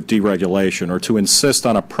language of deregulation, or to insist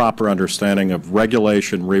on a proper understanding of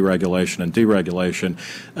regulation, re-regulation, and deregulation.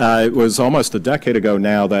 It was almost a decade ago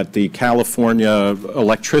now that the California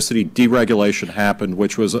electricity deregulation happened,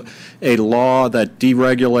 which was a law that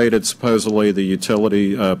deregulated supposedly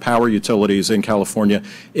the power utilities in California.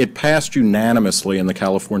 It passed unanimously in the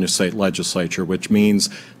California state legislature, which means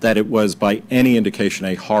that it was by any indication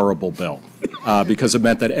a horrible bill. Because it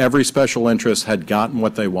meant that every special interest had gotten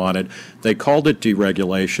what they wanted. They called it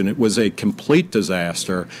deregulation. It was a complete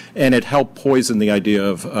disaster, and it helped poison the idea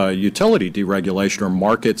of utility deregulation, or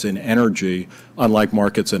markets in energy, unlike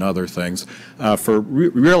markets in other things, for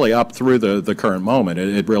really up through the current moment.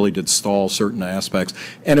 It really did stall certain aspects.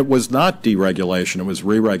 And it was not deregulation, it was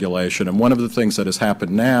re-regulation. And one of the things that has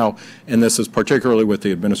happened now, and this is particularly with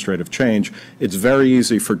the administrative change, it's very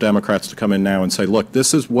easy for Democrats to come in now and say, look,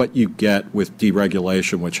 this is what you get with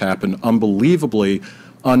deregulation, which happened unbelievably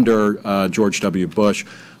under George W. Bush.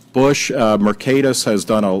 Mercatus has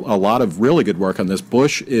done a lot of really good work on this.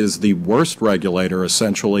 Bush is the worst regulator,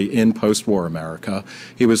 essentially, in post-war America.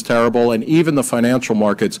 He was terrible, and even the financial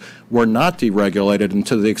markets were not deregulated, and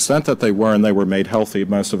to the extent that they were, and they were made healthy,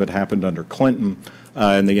 most of it happened under Clinton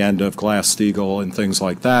and the end of Glass-Steagall and things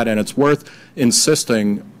like that. And it's worth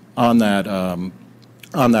insisting on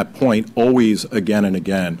that point always, again and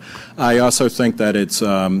again. I also think that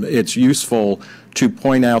it's useful to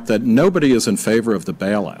point out that nobody is in favor of the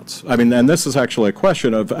bailouts. I mean, and this is actually a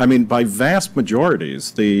question of, I mean, by vast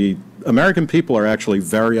majorities, the American people are actually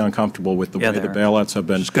very uncomfortable with the way the bailouts have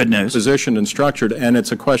been positioned and structured, and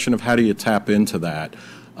it's a question of how do you tap into that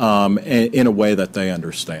in a way that they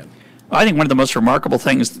understand. I think one of the most remarkable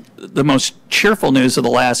things, the most cheerful news of the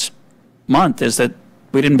last month, is that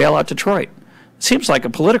we didn't bail out Detroit. It seems like a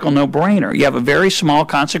political no-brainer. You have a very small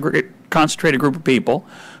concentrated group of people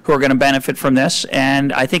who are going to benefit from this,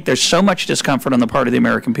 and I think there's so much discomfort on the part of the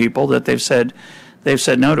American people that they've said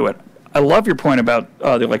no to it. I love your point about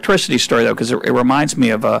the electricity story, though, because it reminds me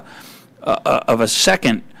of a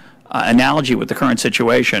second analogy with the current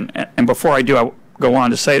situation. And before I do, I go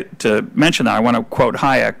on to mention that, I want to quote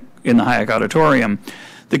Hayek in the Hayek Auditorium.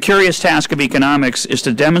 The curious task of economics is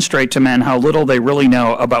to demonstrate to men how little they really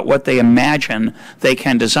know about what they imagine they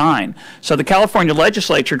can design. So the California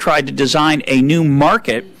legislature tried to design a new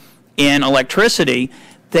market in electricity.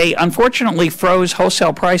 They unfortunately froze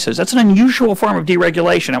wholesale prices. That's an unusual form of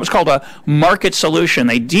deregulation. It was called a market solution.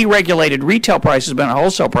 They deregulated retail prices but not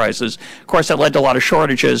wholesale prices. Of course, that led to a lot of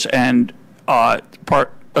shortages and an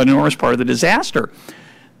enormous part of the disaster.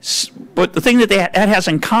 But the thing that has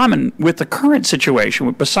in common with the current situation,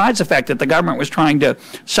 besides the fact that the government was trying to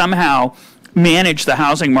somehow manage the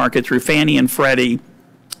housing market through Fannie and Freddie,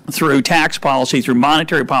 through tax policy, through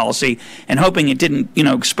monetary policy, and hoping it didn't,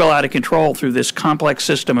 spill out of control through this complex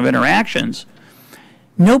system of interactions,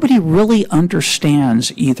 nobody really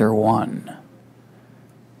understands either one.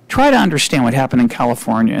 Try to understand what happened in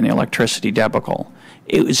California in the electricity debacle.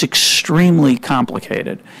 It was extremely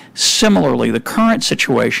complicated. Similarly, the current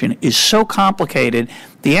situation is so complicated,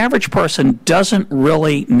 the average person doesn't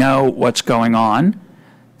really know what's going on.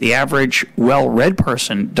 The average well-read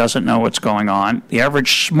person doesn't know what's going on. The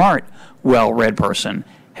average smart, well-read person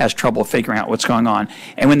has trouble figuring out what's going on.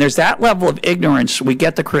 And when there's that level of ignorance, we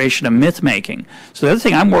get the creation of myth-making. So the other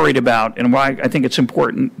thing I'm worried about, and why I think it's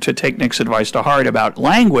important to take Nick's advice to heart about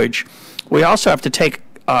language, we also have to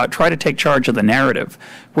try to take charge of the narrative.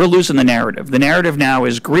 We're losing the narrative. The narrative now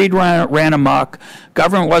is greed ran amok,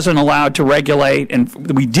 government wasn't allowed to regulate, and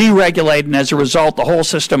we deregulated, and as a result, the whole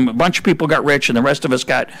system, a bunch of people got rich, and the rest of us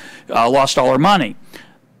lost all our money.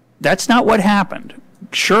 That's not what happened.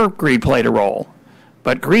 Sure, greed played a role,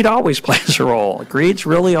 but greed always plays a role. Greed's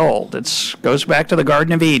really old. It goes back to the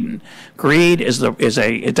Garden of Eden. Greed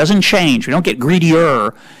it doesn't change. We don't get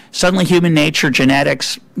greedier. Suddenly human nature,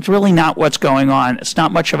 genetics, it's really not what's going on. It's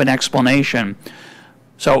not much of an explanation.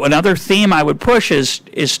 So another theme I would push is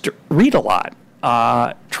to read a lot.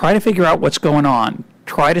 Try to figure out what's going on.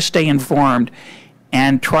 Try to stay informed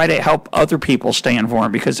and try to help other people stay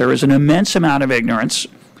informed, because there is an immense amount of ignorance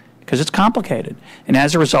because it's complicated. And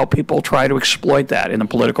as a result, people try to exploit that in the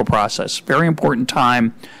political process. Very important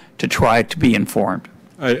time to try to be informed.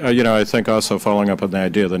 I think also following up on the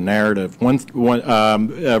idea of the narrative, one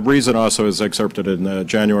reason also is excerpted in the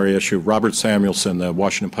January issue, Robert Samuelson, the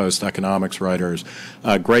Washington Post economics writer's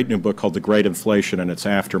great new book called The Great Inflation and Its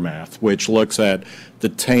Aftermath, which looks at the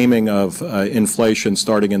taming of inflation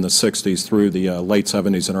starting in the 60s through the late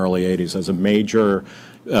 70s and early 80s as a major,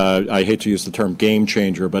 I hate to use the term game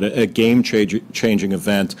changer, but a game-changing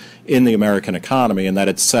event in the American economy, and that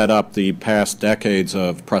it set up the past decades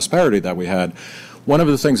of prosperity that we had. One of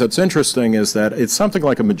the things that's interesting is that it's something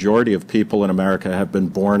like a majority of people in America have been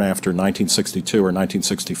born after 1962 or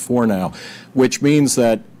 1964 now, which means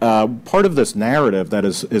that part of this narrative that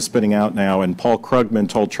is spinning out now, and Paul Krugman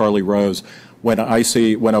told Charlie Rose, when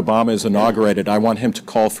Obama is inaugurated, I want him to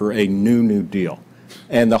call for a New Deal.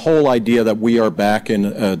 And the whole idea that we are back in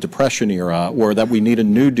a Depression era, or that we need a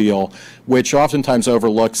New Deal, which oftentimes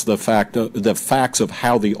overlooks the facts of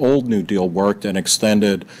how the old New Deal worked and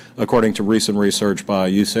extended, according to recent research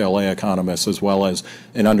by UCLA economists, as well as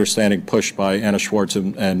an understanding pushed by Anna Schwartz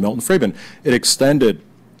and Milton Friedman. It extended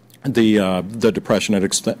the Depression, it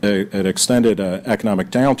extended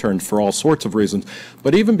economic downturn for all sorts of reasons.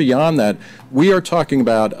 But even beyond that, we are talking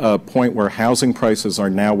about a point where housing prices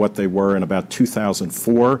are now what they were in about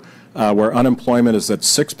 2004, where unemployment is at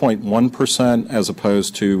 6.1% as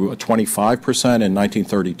opposed to 25% in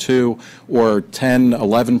 1932 or 10, 11%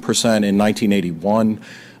 in 1981.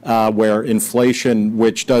 Where inflation,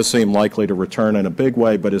 which does seem likely to return in a big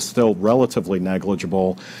way but is still relatively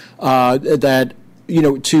negligible,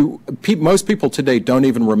 most people today don't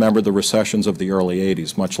even remember the recessions of the early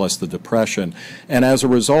 80s, much less the Depression. And as a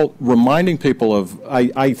result, reminding people of,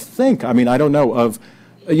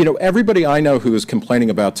 everybody I know who is complaining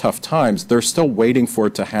about tough times, they're still waiting for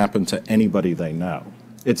it to happen to anybody they know.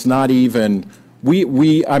 It's not even, the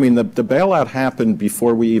bailout happened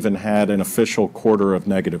before we even had an official quarter of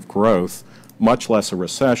negative growth, much less a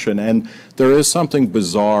recession. And there is something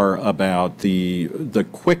bizarre about the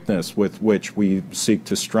quickness with which we seek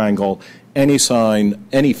to strangle any sign,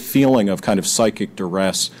 any feeling of kind of psychic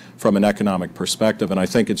duress from an economic perspective. And I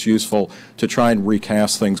think it's useful to try and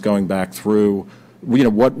recast things going back through,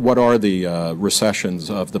 what are the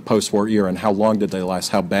recessions of the post-war era and how long did they last,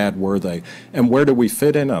 how bad were they, and where do we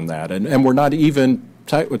fit in on that? And we're not even,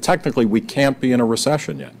 technically we can't be in a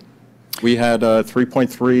recession yet. We had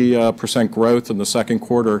 3.3% growth in the second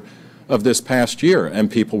quarter of this past year,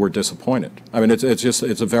 and people were disappointed. I mean,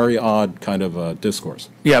 it's a very odd kind of discourse.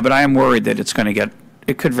 Yeah, but I am worried that it's going to get.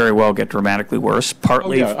 It could very well get dramatically worse.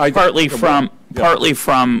 Partly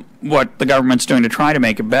from what the government's doing to try to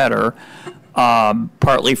make it better,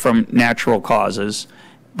 partly from natural causes.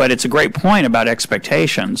 But it's a great point about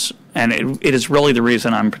expectations, and it is really the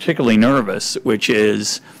reason I'm particularly nervous, which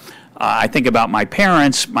is I think about my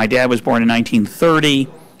parents. My dad was born in 1930.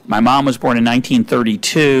 My mom was born in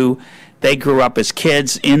 1932. They grew up as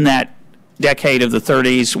kids in that decade of the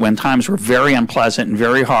 30s when times were very unpleasant and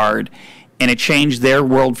very hard, and it changed their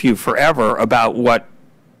worldview forever about what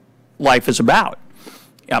life is about.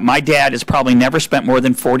 My dad has probably never spent more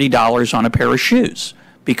than $40 on a pair of shoes,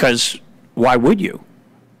 because why would you?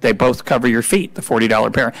 They both cover your feet, the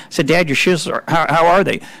 $40 pair. I said, Dad, your shoes, how are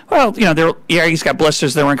they? Well, you know, he's got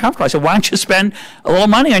blisters, they were uncomfortable. I said, why don't you spend a little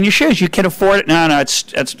money on your shoes? You can afford it. No,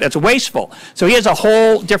 it's wasteful. So he has a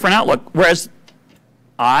whole different outlook. Whereas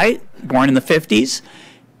I, born in the 50s,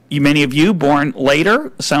 many of you born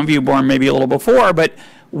later, some of you born maybe a little before, but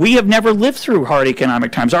we have never lived through hard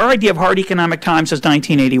economic times. Our idea of hard economic times is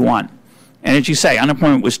 1981. And as you say,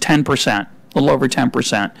 unemployment was 10%. A little over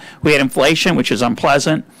 10%. We had inflation, which is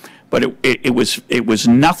unpleasant, but it was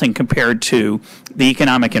nothing compared to the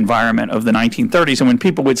economic environment of the 1930s. And when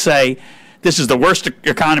people would say, this is the worst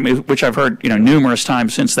economy, which I've heard numerous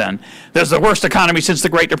times since then, this is the worst economy since the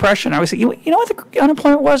Great Depression, I would say, you know what the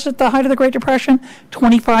unemployment was at the height of the Great Depression?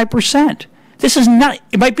 25%. This is not,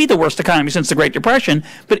 it might be the worst economy since the Great Depression,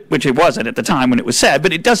 which it wasn't at the time when it was said,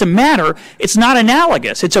 but it doesn't matter. It's not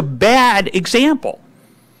analogous. It's a bad example.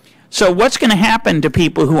 So what's going to happen to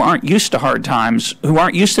people who aren't used to hard times, who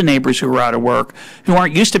aren't used to neighbors who are out of work, who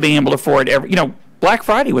aren't used to being able to afford Black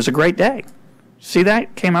Friday was a great day. See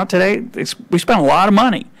that? Came out today. We spent a lot of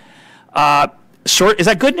money. Is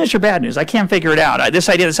that good news or bad news? I can't figure it out. This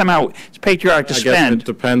idea that somehow it's patriotic to spend. I guess it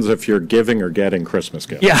depends if you're giving or getting Christmas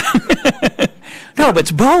gifts. Yeah. No, but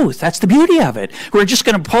it's both. That's the beauty of it. We're just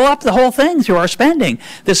going to pull up the whole thing through our spending.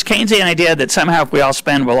 This Keynesian idea that somehow if we all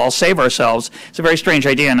spend, we'll all save ourselves, it's a very strange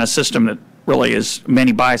idea in a system that really is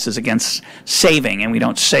many biases against saving, and we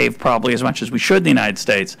don't save probably as much as we should in the United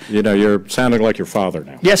States. You're sounding like your father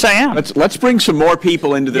now. Yes, I am. Let's bring some more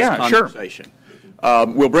people into this conversation. Sure.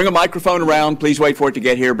 We'll bring a microphone around. Please wait for it to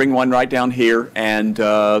get here. Bring one right down here and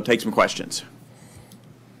take some questions.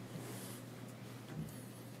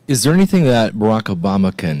 Is there anything that Barack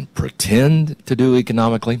Obama can pretend to do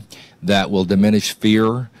economically that will diminish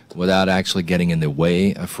fear without actually getting in the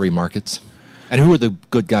way of free markets? And who are the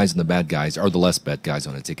good guys and the bad guys, or the less bad guys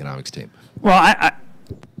on its economics team? Well,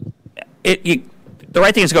 the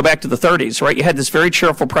right thing is to go back to the 30s, right? You had this very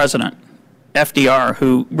cheerful president, FDR,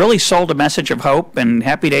 who really sold a message of hope and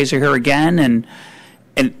happy days are here again. And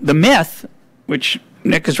the myth, which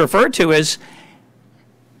Nick has referred to, is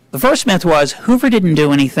the first myth was Hoover didn't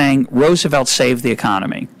do anything, Roosevelt saved the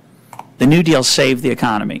economy. The New Deal saved the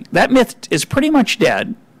economy. That myth is pretty much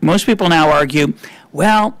dead. Most people now argue,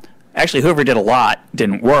 well, actually Hoover did a lot,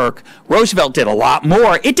 didn't work. Roosevelt did a lot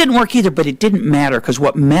more. It didn't work either, but it didn't matter because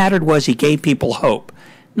what mattered was he gave people hope.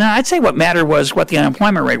 Now, I'd say what mattered was what the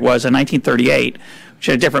unemployment rate was in 1938, which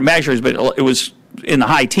had different measures, but it was in the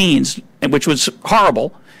high teens, which was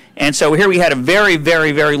horrible. And so here we had a very,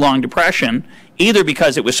 very, very long depression, either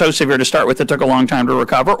because it was so severe to start with it took a long time to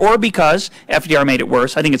recover, or because FDR made it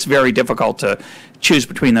worse. I think it's very difficult to choose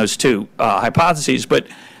between those two hypotheses. But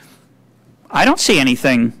I don't see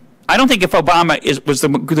anything. I don't think if Obama was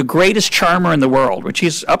the greatest charmer in the world, which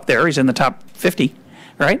he's up there, he's in the top 50,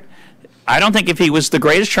 right? I don't think if he was the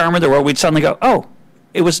greatest charmer in the world, we'd suddenly go, oh,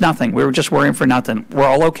 it was nothing. We were just worrying for nothing. We're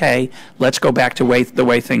all okay. Let's go back to the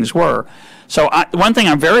way things were. So one thing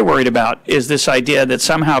I'm very worried about is this idea that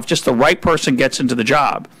somehow if just the right person gets into the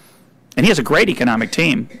job, and he has a great economic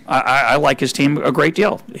team. I like his team a great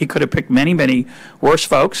deal. He could have picked many, many worse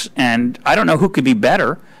folks, and I don't know who could be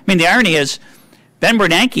better. I mean, the irony is Ben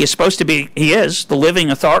Bernanke is supposed to be, he is,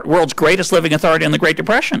 the world's greatest living authority in the Great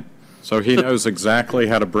Depression. So he knows exactly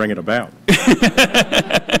how to bring it about.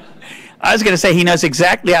 I was going to say he knows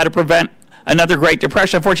exactly how to prevent another Great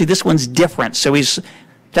Depression. Unfortunately, this one's different, so he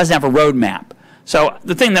doesn't have a roadmap. So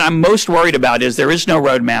the thing that I'm most worried about is there is no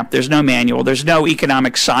roadmap, there's no manual, there's no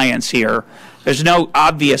economic science here, there's no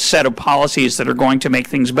obvious set of policies that are going to make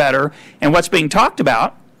things better. And what's being talked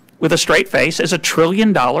about with a straight face is $1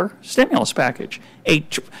 trillion stimulus package. We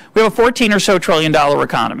have a $14 or so trillion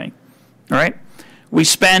economy, all right? We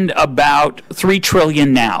spend about $3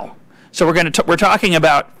 trillion now. So we're talking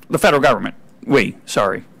about the federal government.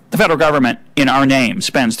 The federal government in our name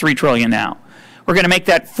spends $3 trillion now. We're going to make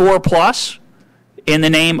that 4+ in the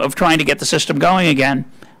name of trying to get the system going again.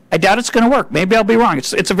 I doubt it's going to work. Maybe I'll be wrong.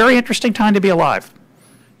 It's a very interesting time to be alive.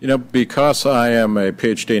 You know, because I am a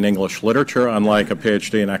Ph.D. in English literature, unlike a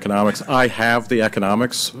Ph.D. in economics, I have the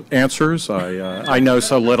economics answers. I know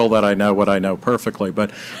so little that I know what I know perfectly. But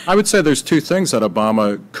I would say there's two things that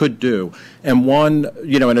Obama could do. And one,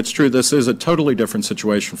 you know, and it's true, this is a totally different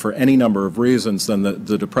situation for any number of reasons than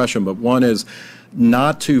the Depression. But one is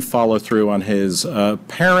not to follow through on his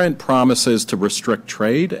apparent promises to restrict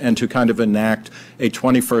trade and to kind of enact a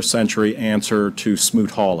 21st century answer to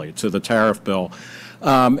Smoot-Hawley, to the tariff bill.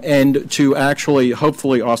 And to actually,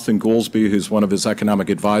 hopefully, Austin Goolsbee, who's one of his economic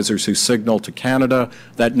advisors, who signaled to Canada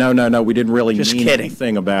that no, we didn't really mean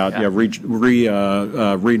anything about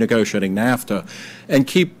renegotiating NAFTA, and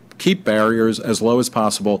keep barriers as low as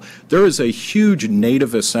possible. There is a huge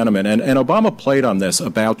nativist sentiment, and Obama played on this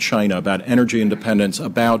about China, about energy independence,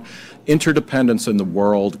 about interdependence in the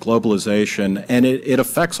world, globalization, and it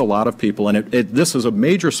affects a lot of people, and this is a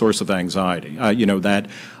major source of anxiety, you know, that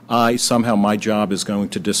somehow my job is going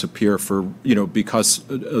to disappear for, you know, because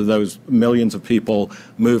those millions of people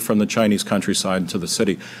move from the Chinese countryside to the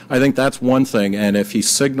city. I think that's one thing, and if he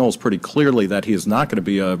signals pretty clearly that he is not going to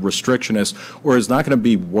be a restrictionist or is not going to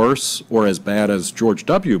be worse or as bad as George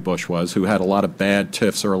W. Bush was, who had a lot of bad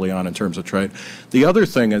tiffs early on in terms of trade. The other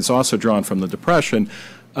thing is also drawn from the Depression.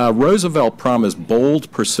 Roosevelt promised bold,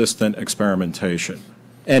 persistent experimentation.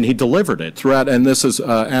 And he delivered it throughout, and this is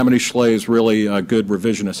Amity Schlei's really good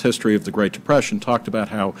revisionist history of the Great Depression, talked about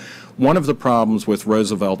how one of the problems with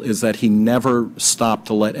Roosevelt is that he never stopped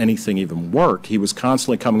to let anything even work. He was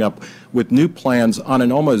constantly coming up with new plans on an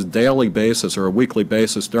almost daily basis or a weekly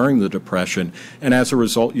basis during the Depression, and as a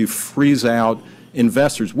result, you freeze out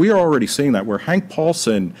investors. We are already seeing that, where Hank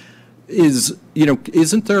Paulson is, you know,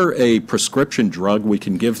 isn't there a prescription drug we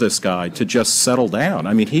can give this guy to just settle down?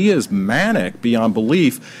 I mean, he is manic beyond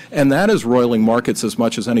belief, and that is roiling markets as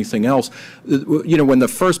much as anything else. You know, when the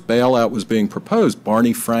first bailout was being proposed,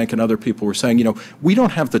 Barney Frank and other people were saying, you know, we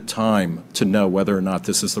don't have the time to know whether or not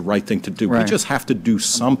this is the right thing to do. Right. We just have to do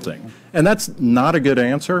something. And that's not a good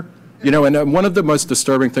answer. You know, and one of the most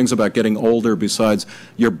disturbing things about getting older, besides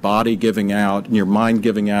your body giving out and your mind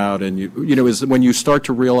giving out, and you know, is when you start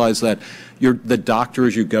to realize that the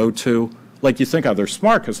doctors you go to, like, you think, oh, they're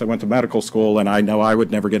smart because they went to medical school, and I know I would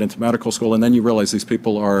never get into medical school, and then you realize these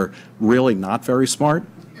people are really not very smart,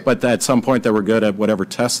 but at some point they were good at whatever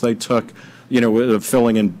tests they took, you know,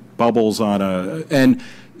 filling in bubbles on and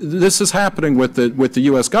this is happening with the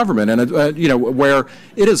U.S. government, and you know, where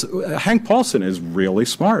it is. Hank Paulson is really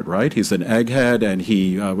smart, right? He's an egghead, and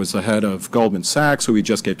he was the head of Goldman Sachs, who he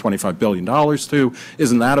just gave $25 billion to.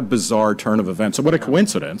 Isn't that a bizarre turn of events? So what a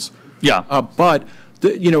coincidence! Yeah. But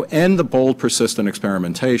you know, end the bold, persistent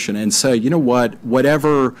experimentation, and say, you know what,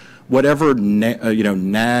 whatever you know,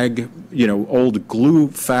 nag, you know, old glue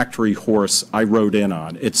factory horse I rode in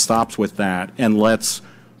on, it stops with that, and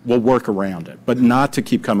we'll work around it, but not to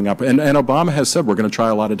keep coming up. And Obama has said we're going to try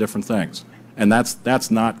a lot of different things, and that's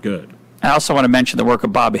not good. I also want to mention the work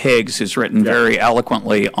of Bob Higgs, who's written very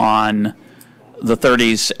eloquently on the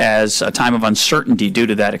 30s as a time of uncertainty due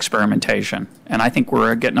to that experimentation. And I think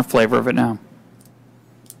we're getting a flavor of it now.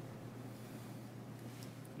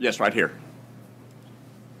 Yes, right here.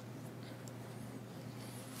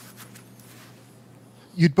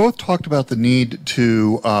 You'd both talked about the need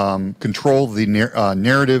to control the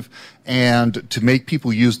narrative and to make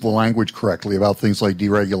people use the language correctly about things like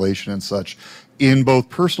deregulation and such. In both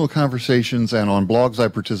personal conversations and on blogs I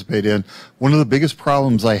participate in, one of the biggest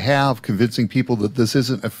problems I have convincing people that this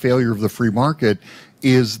isn't a failure of the free market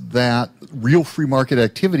is that real free market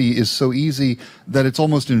activity is so easy that it's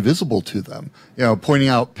almost invisible to them. You know, pointing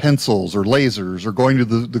out pencils or lasers or going to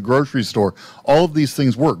the grocery store, all of these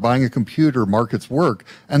things work. Buying a computer, markets work.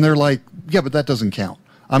 And they're like, yeah, but that doesn't count.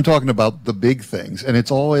 I'm talking about the big things. And it's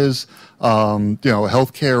always, you know,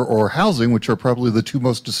 healthcare or housing, which are probably the two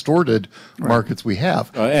most distorted markets we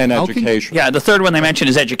have. And education. Yeah, the third one they mentioned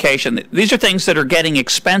is education. These are things that are getting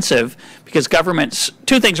expensive because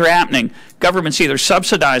two things are happening. Government's either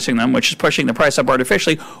subsidizing them, which is pushing the price up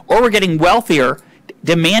artificially, or we're getting wealthier,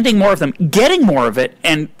 demanding more of them, getting more of it,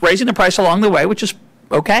 and raising the price along the way, which is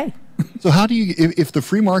okay. So how do you, if the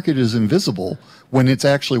free market is invisible when it's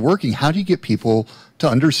actually working, how do you get people to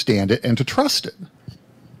understand it and to trust it?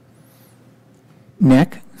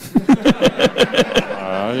 Nick?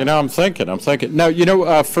 You know, I'm thinking. No, you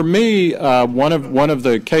know, for me, one of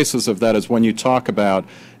the cases of that is when you talk about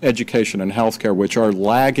education and healthcare, which are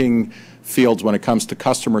lagging fields when it comes to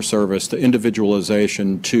customer service, to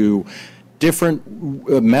individualization, to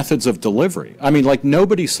different methods of delivery. I mean, like,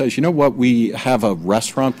 nobody says, you know what, we have a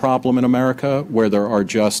restaurant problem in America where there are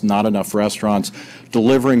just not enough restaurants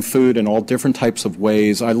delivering food in all different types of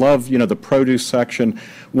ways. I love, you know, the produce section.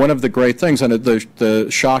 One of the great things, and the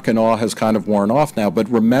shock and awe has kind of worn off now, but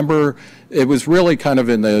remember, it was really kind of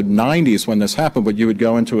in the 90s when this happened, but you would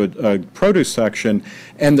go into a produce section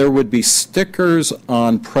and there would be stickers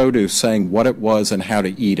on produce saying what it was and how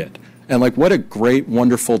to eat it. And like, what a great,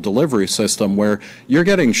 wonderful delivery system where you're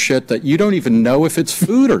getting shit that you don't even know if it's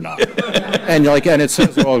food or not. And you're like, and it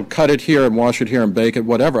says, oh, cut it here and wash it here and bake it,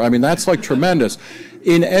 whatever. I mean, that's like tremendous.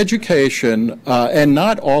 In education, and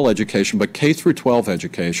not all education, but K through 12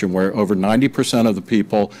 education, where over 90% of the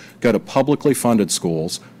people go to publicly funded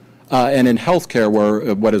schools, and in healthcare,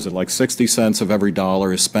 where, what is it, like 60 cents of every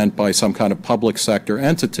dollar is spent by some kind of public sector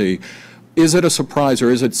entity, is it a surprise or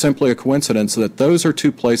is it simply a coincidence that those are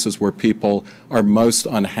two places where people are most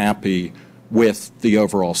unhappy with the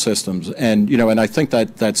overall systems? And, you know, and I think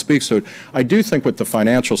that speaks to it. I do think with the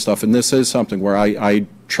financial stuff, and this is something where I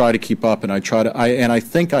try to keep up, and I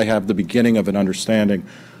think I have the beginning of an understanding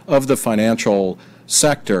of the financial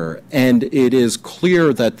sector, and it is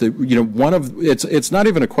clear that it's not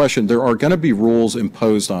even a question. There are going to be rules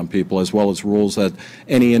imposed on people as well as rules that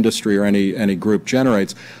any industry or any group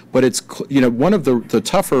generates. But it's, you know, one of the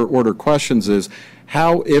tougher order questions is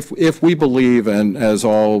how, if we believe, and as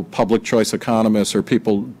all public choice economists or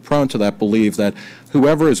people prone to that believe, that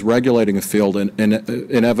whoever is regulating a field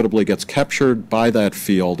inevitably gets captured by that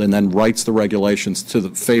field and then writes the regulations to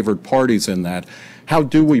the favored parties in that, how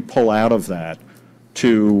do we pull out of that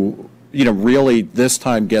to, you know, really this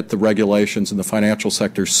time get the regulations in the financial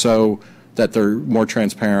sector so that they're more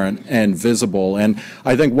transparent and visible? And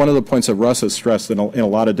I think one of the points that Russ has stressed in a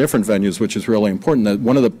lot of different venues, which is really important, that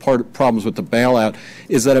one of the problems with the bailout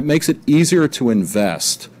is that it makes it easier to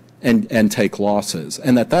invest and take losses,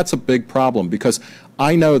 and that's a big problem, because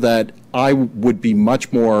I know that I would be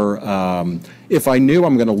much more, if I knew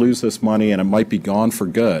I'm going to lose this money and it might be gone for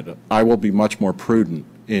good, I will be much more prudent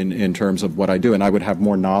in terms of what I do, and I would have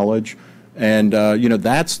more knowledge. And you know,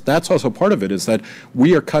 that's also part of it, is that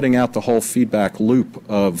we are cutting out the whole feedback loop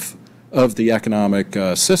of the economic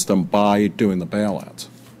system by doing the bailouts.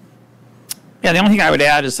 Yeah, the only thing I would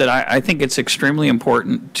add is that I think it's extremely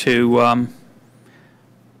important to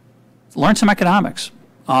learn some economics.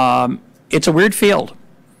 It's a weird field.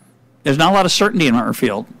 There's not a lot of certainty in our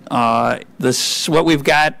field. What we've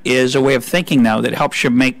got is a way of thinking, though, that helps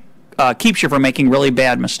you keeps you from making really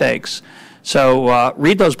bad mistakes. So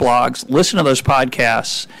read those blogs, listen to those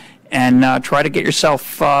podcasts, and try to get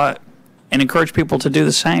yourself and encourage people to do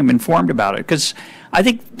the same, informed about it. Because I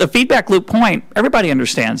think the feedback loop point, everybody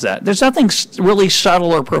understands that. There's nothing really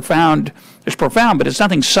subtle or profound. It's profound, but it's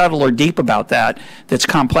nothing subtle or deep about that that's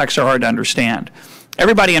complex or hard to understand.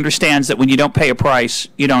 Everybody understands that when you don't pay a price,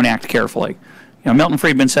 you don't act carefully. You know, Milton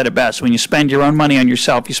Friedman said it best: when you spend your own money on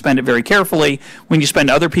yourself, you spend it very carefully. When you spend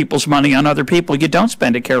other people's money on other people, you don't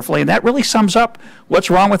spend it carefully. And that really sums up what's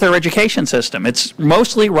wrong with our education system. It's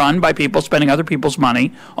mostly run by people spending other people's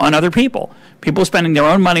money on other people. People spending their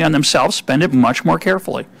own money on themselves spend it much more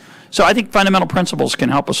carefully. So I think fundamental principles can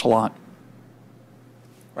help us a lot.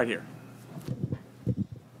 Right here.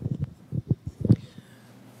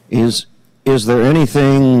 Is there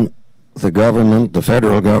anything the government, the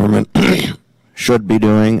federal government, should be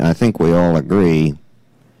doing? I think we all agree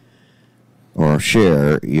or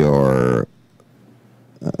share your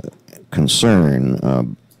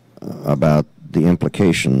concern about the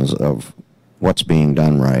implications of what's being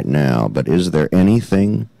done right now, but is there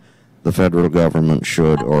anything the federal government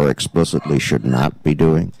should or explicitly should not be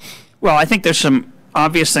doing? Well, I think there's some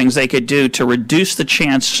obvious things they could do to reduce the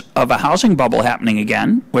chance of a housing bubble happening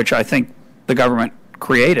again, which I think the government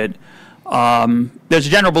created. There's a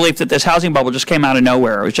general belief that this housing bubble just came out of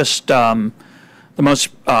nowhere. It was just the most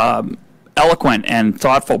eloquent and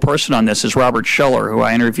thoughtful person on this is Robert Schiller, who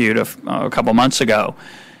I interviewed a couple months ago,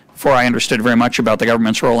 before I understood very much about the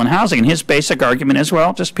government's role in housing. And his basic argument is,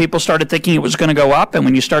 well, just people started thinking it was going to go up, and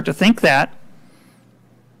when you start to think that,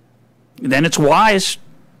 then it's wise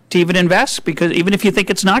to even invest, because even if you think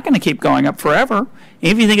it's not going to keep going up forever,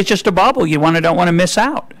 even if you think it's just a bubble, you don't want to miss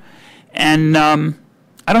out. And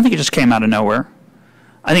I don't think it just came out of nowhere.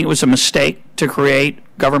 I think it was a mistake to create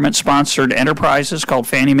government-sponsored enterprises called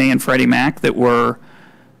Fannie Mae and Freddie Mac that were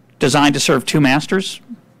designed to serve two masters: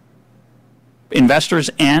 investors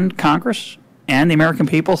and Congress and the American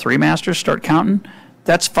people. Three masters, start counting.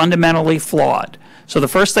 That's fundamentally flawed. So the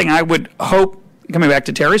first thing I would hope, coming back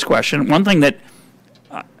to Terry's question, one thing that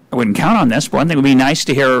I wouldn't count on this, but one thing would be nice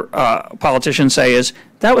to hear politicians say is,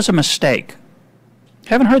 that was a mistake.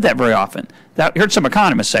 Haven't heard that very often. I heard some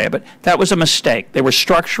economists say it, but that was a mistake. They were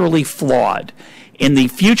structurally flawed. In the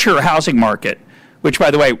future housing market, which,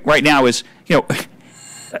 by the way, right now is,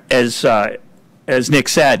 as Nick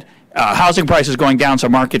said, housing prices going down, so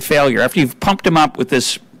market failure. After you've pumped them up with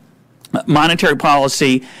this monetary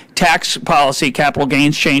policy, tax policy, capital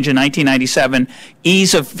gains change in 1997,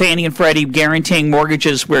 ease of Fannie and Freddie guaranteeing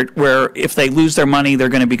mortgages where if they lose their money, they're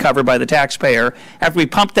going to be covered by the taxpayer. After we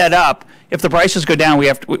pump that up, if the prices go down, we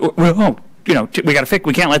have to, we got to fix.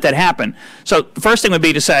 We can't let that happen. So the first thing would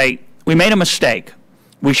be to say we made a mistake.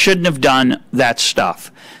 We shouldn't have done that stuff.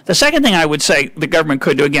 The second thing I would say the government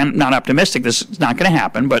could do, again, not optimistic, this is not going to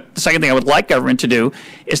happen, but the second thing I would like government to do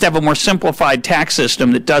is to have a more simplified tax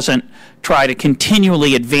system that doesn't try to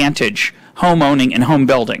continually advantage home owning and home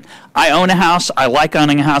building. I own a house. I like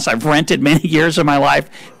owning a house. I've rented many years of my life.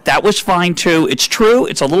 That was fine, too. It's true.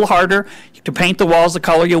 It's a little harder to paint the walls the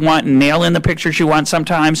color you want and nail in the pictures you want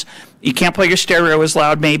sometimes. You can't play your stereo as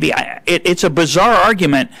loud, maybe. It's a bizarre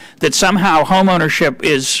argument that somehow home ownership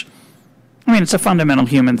is, it's a fundamental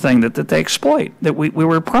human thing that they exploit, that we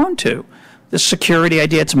were prone to. This security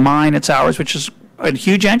idea, it's mine, it's ours, which is a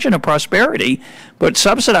huge engine of prosperity, but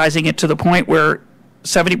subsidizing it to the point where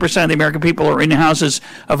 70% of the American people are in houses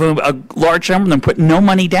of whom a large number of them put no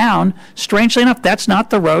money down. Strangely enough, that's not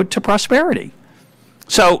the road to prosperity.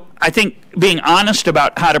 So I think being honest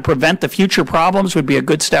about how to prevent the future problems would be a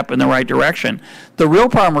good step in the right direction. The real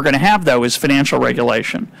problem we're going to have, though, is financial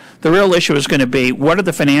regulation. The real issue is going to be what are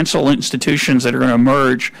the financial institutions that are going to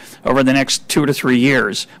emerge over the next 2 to 3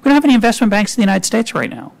 years. We don't have any investment banks in the United States right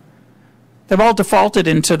now. They've all defaulted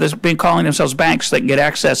into this, being calling themselves banks that can get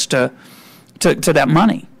access to that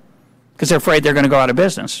money because they're afraid they're going to go out of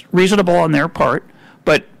business. Reasonable on their part,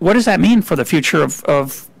 but what does that mean for the future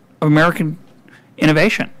of American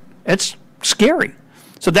innovation? It's scary.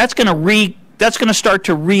 So that's going to start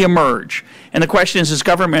to reemerge. And the question is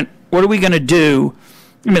government, what are we going to do?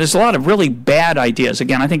 There's a lot of really bad ideas.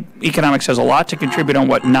 Again, I think economics has a lot to contribute on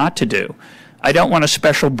what not to do. I don't want a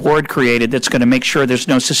special board created that's going to make sure there's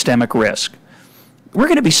no systemic risk. We're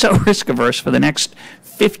going to be so risk averse for the next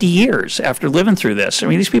 50 years after living through this.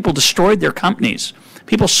 These people destroyed their companies.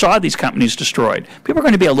 People saw these companies destroyed. People are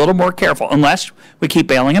going to be a little more careful unless we keep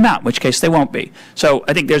bailing them out, in which case they won't be. So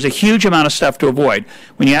I think there's a huge amount of stuff to avoid.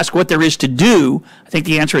 When you ask what there is to do, I think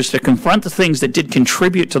the answer is to confront the things that did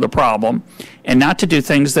contribute to the problem and not to do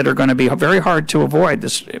things that are going to be very hard to avoid,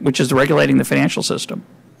 which is regulating the financial system.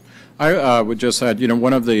 I would just add,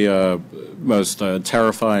 one of the most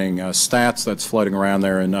terrifying stats that's floating around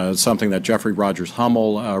there, and something that Jeffrey Rogers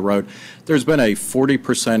Hummel wrote, there's been a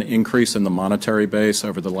 40% increase in the monetary base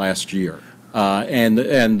over the last year. And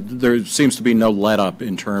there seems to be no let-up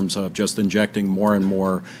in terms of just injecting more and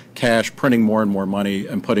more cash, printing more and more money,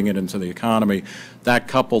 and putting it into the economy. That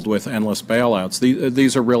coupled with endless bailouts,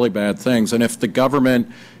 these are really bad things. And if the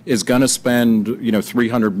government is going to spend,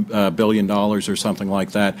 $300 billion or something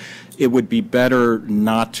like that, it would be better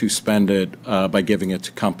not to spend it by giving it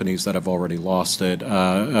to companies that have already lost it.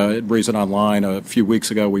 Reason Online, a few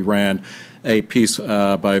weeks ago, we ran a piece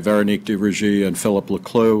by Véronique Duvergy and Philippe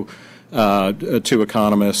Leclue, two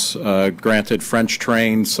economists, granted French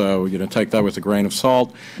trained, so take that with a grain of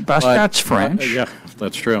salt. That's French. Yeah,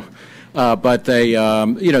 that's true. But they,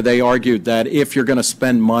 they argued that if you're going to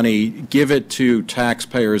spend money, give it to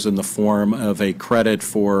taxpayers in the form of a credit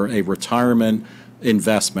for a retirement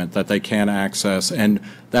investment that they can access, and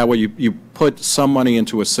that way you put some money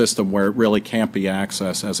into a system where it really can't be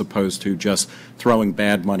accessed, as opposed to just throwing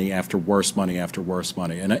bad money after worse money after worse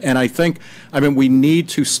money. And I think, we need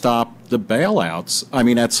to stop the bailouts.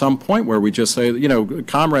 At some point where we just say,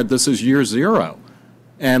 comrade, this is year zero.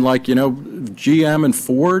 And GM and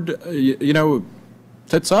Ford,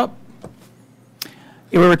 tits up.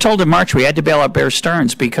 We were told in March we had to bail out Bear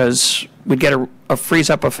Stearns because we'd get a freeze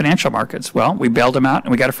up of financial markets. Well, we bailed them out,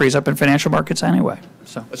 and we got a freeze up in financial markets anyway.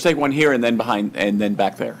 So let's take one here and then behind, and then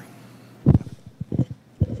back there.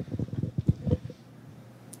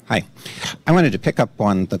 Hi. I wanted to pick up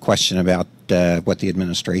on the question about what the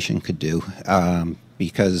administration could do,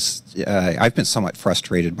 because I've been somewhat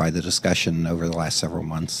frustrated by the discussion over the last several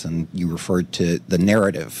months, and you referred to the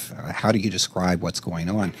narrative. How do you describe what's going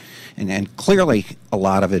on? And clearly, a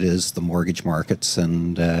lot of it is the mortgage markets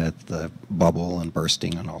and the bubble and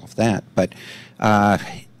bursting and all of that. But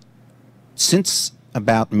since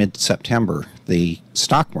about mid-September, the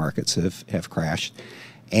stock markets have crashed,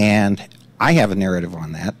 and I have a narrative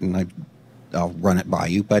on that, and I'll run it by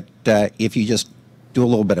you. But if you just do a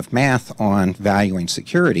little bit of math on valuing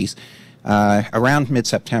securities, around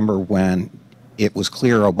mid-September, when it was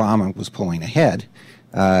clear Obama was pulling ahead,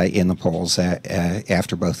 in the polls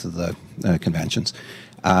after both of the conventions.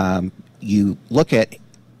 You look at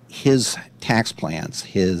his tax plans,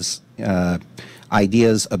 his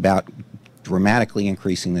ideas about dramatically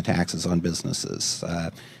increasing the taxes on businesses,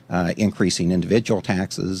 increasing individual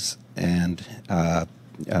taxes and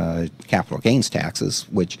capital gains taxes,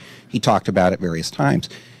 which he talked about at various times.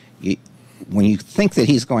 When you think that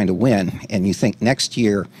he's going to win and you think next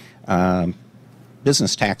year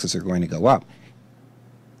business taxes are going to go up,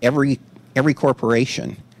 every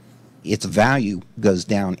corporation, its value goes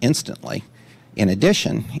down instantly. In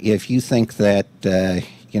addition, if you think that,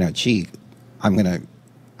 gee,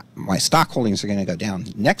 my stock holdings are going to go down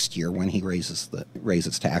next year when he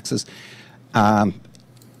raises taxes, and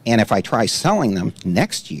if I try selling them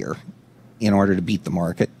next year in order to beat the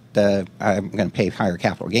market, I'm going to pay higher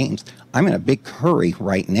capital gains. I'm in a big hurry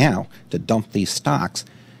right now to dump these stocks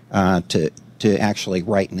to actually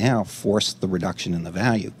right now force the reduction in the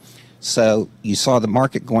value. So you saw the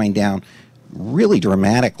market going down really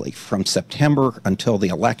dramatically from September until the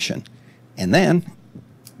election. And then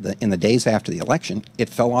in the days after the election, it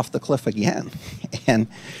fell off the cliff again. And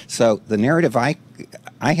so the narrative I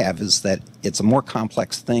have is that it's a more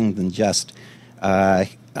complex thing than just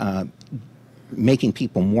making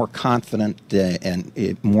people more confident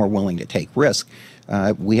and more willing to take risk.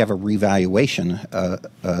 We have a revaluation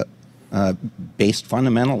based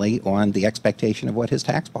fundamentally on the expectation of what his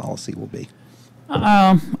tax policy will be.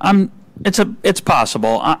 It's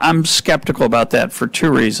possible. I'm skeptical about that for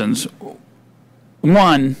two reasons.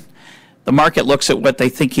 One, the market looks at what they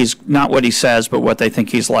think he's, not what he says, but what they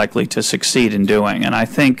think he's likely to succeed in doing. And I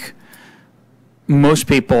think most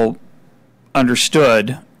people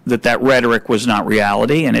understood that that rhetoric was not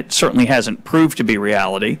reality, and it certainly hasn't proved to be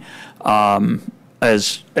reality.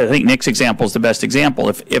 As I think Nick's example is the best example.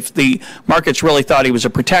 If the markets really thought he was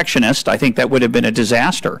a protectionist, I think that would have been a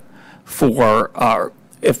disaster for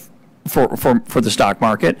the stock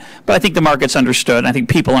market. But I think the markets understood, and I think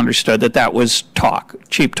people understood that that was talk,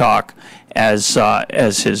 cheap talk, as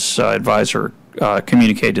his advisor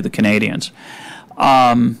communicated to the Canadians.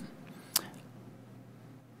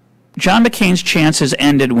 John McCain's chances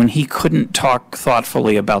ended when he couldn't talk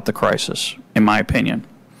thoughtfully about the crisis, in my opinion.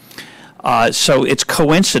 So it's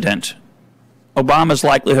coincident. Obama's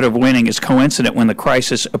likelihood of winning is coincident when the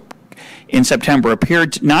crisis in September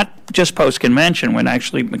appeared, not just post-convention, when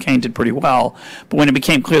actually McCain did pretty well, but when it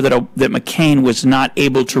became clear that McCain was not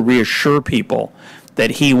able to reassure people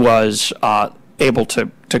that he was able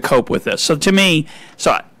to cope with this. So to me,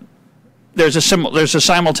 there's a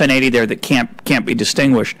simultaneity there that can't be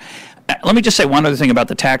distinguished. Let me just say one other thing about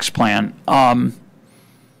the tax plan.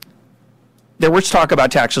 There was talk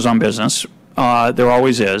about taxes on business. There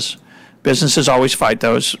always is. Businesses always fight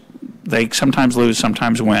those. They sometimes lose,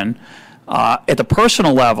 sometimes win. At the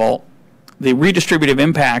personal level, the redistributive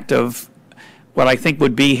impact of what I think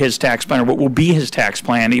would be his tax plan, or what will be his tax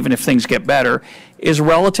plan, even if things get better, is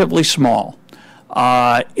relatively small.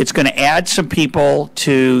 It's going to add some people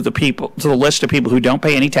to the list of people who don't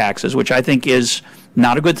pay any taxes, which I think is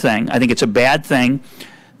not a good thing. I think it's a bad thing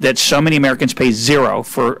that so many Americans pay zero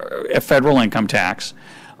for a federal income tax.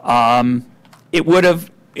 It would have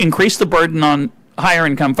increased the burden on higher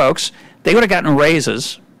income folks. They would have gotten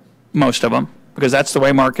raises, most of them, because that's the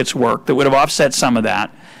way markets work. That would have offset some of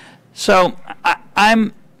that. So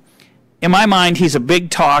in my mind, he's a big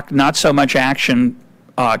talk, not so much action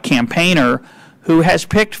campaigner who has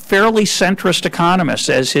picked fairly centrist economists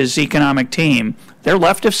as his economic team. They're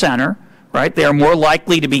left of center, right? They're more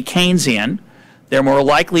likely to be Keynesian. They're more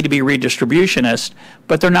likely to be redistributionist,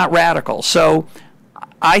 but they're not radical. So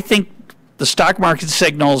I think the stock market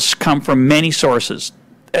signals come from many sources.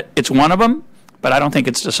 It's one of them, but I don't think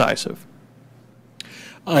it's decisive.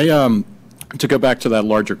 To go back to that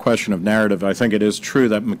larger question of narrative, I think it is true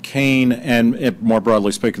that McCain and, more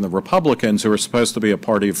broadly speaking, the Republicans, who are supposed to be a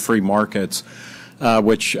party of free markets,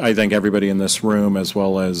 which I think everybody in this room, as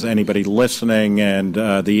well as anybody listening and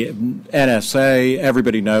the NSA,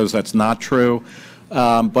 everybody knows that's not true.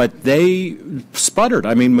 But they sputtered.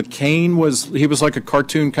 I mean, McCain was like a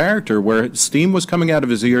cartoon character where steam was coming out of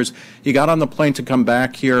his ears. He got on the plane to come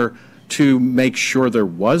back here to make sure there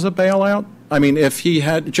was a bailout. I mean, if he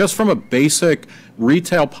had, just from a basic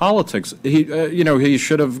retail politics, he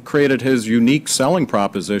should have created his unique selling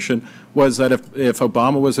proposition, was that if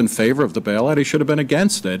Obama was in favor of the bailout, he should have been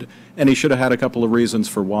against it, and he should have had a couple of reasons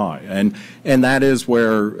for why. And that is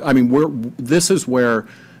where, I mean, this is where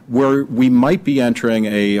we might be entering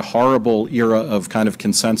a horrible era of kind of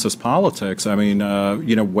consensus politics. I mean,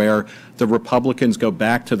 where the Republicans go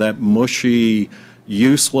back to that mushy,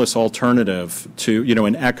 useless alternative to,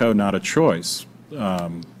 an echo, not a choice.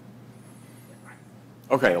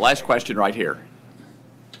 Okay, last question right here.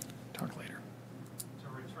 Talk later.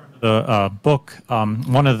 The book,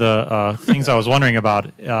 one of the things I was wondering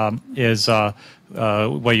about is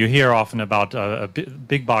what you hear often about a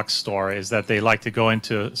big box store is that they like to go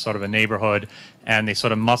into sort of a neighborhood and they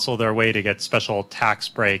sort of muscle their way to get special tax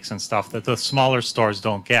breaks and stuff that the smaller stores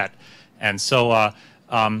don't get. And so,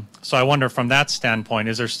 so I wonder from that standpoint,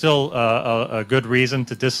 is there still a good reason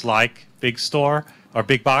to dislike big store or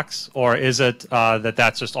big box, or is it that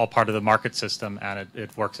that's just all part of the market system and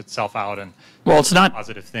it works itself out and it's not a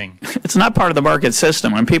positive thing? It's not part of the market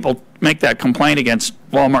system. When people make that complaint against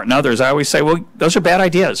Walmart and others, I always say, well, those are bad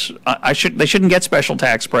ideas. They shouldn't get special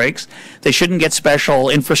tax breaks. They shouldn't get special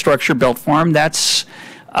infrastructure built for them. That's,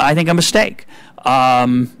 I think, a mistake.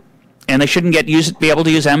 And they shouldn't be able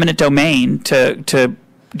to use eminent domain to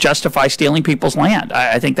justify stealing people's land.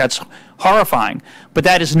 I think that's horrifying. But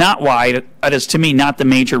that is not why, that is to me not the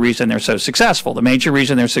major reason they're so successful. The major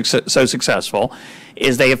reason they're so successful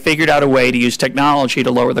is they have figured out a way to use technology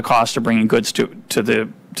to lower the cost of bringing goods to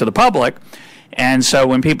the public. And so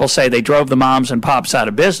when people say they drove the moms and pops out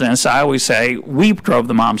of business, I always say we drove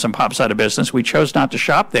the moms and pops out of business. We chose not to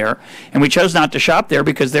shop there. And we chose not to shop there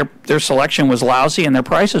because their selection was lousy and their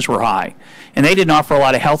prices were high. And they didn't offer a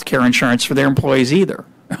lot of health care insurance for their employees either.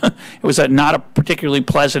 It was not a particularly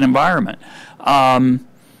pleasant environment.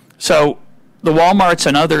 So the Walmarts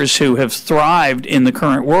and others who have thrived in the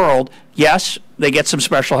current world, yes, they get some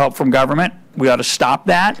special help from government. We ought to stop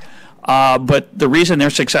that. But the reason they're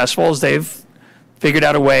successful is they've figured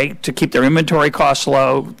out a way to keep their inventory costs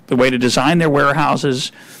low, the way to design their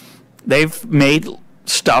warehouses. They've made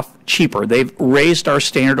stuff cheaper. They've raised our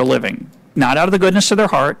standard of living, not out of the goodness of their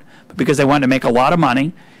heart, but because they wanted to make a lot of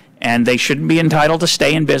money. And they shouldn't be entitled to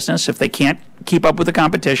stay in business. If they can't keep up with the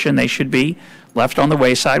competition, they should be left on the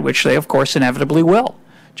wayside, which they, of course, inevitably will,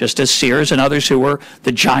 just as Sears and others who were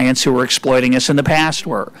the giants who were exploiting us in the past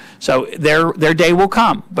were. So their day will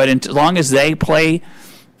come. But as long as they play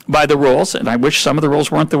by the rules, and I wish some of the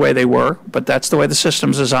rules weren't the way they were, but that's the way the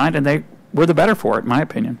system's designed, and they were the better for it, in my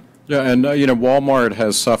opinion. Yeah, and Walmart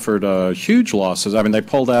has suffered huge losses. I mean, they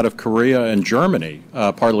pulled out of Korea and Germany,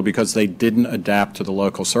 partly because they didn't adapt to the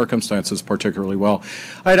local circumstances particularly well.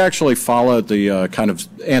 I'd actually followed the kind of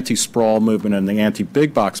anti-sprawl movement and the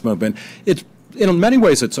anti-big box movement. In many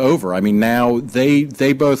ways, it's over. I mean, now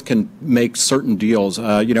they both can make certain deals.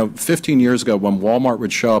 15 years ago, when Walmart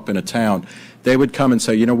would show up in a town, they would come and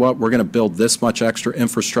say, you know what, we're going to build this much extra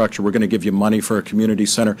infrastructure. We're going to give you money for a community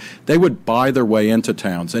center. They would buy their way into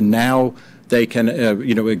towns, and now they can,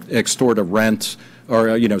 extort a rent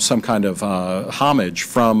or, some kind of homage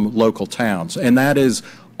from local towns. And that is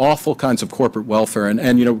awful kinds of corporate welfare.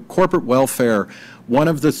 And corporate welfare, one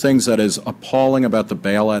of the things that is appalling about the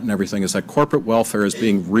bailout and everything is that corporate welfare is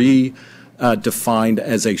being redefined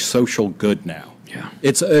as a social good now. Yeah.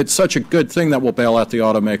 It's such a good thing that we'll bail out the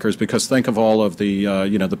automakers, because think of all of the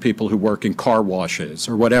the people who work in car washes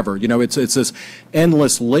or whatever. It's this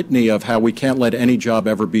endless litany of how we can't let any job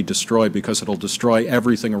ever be destroyed because it'll destroy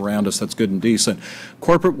everything around us that's good and decent.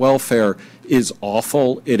 Corporate welfare is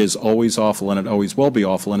awful. It is always awful, and it always will be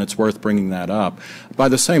awful, and it's worth bringing that up. By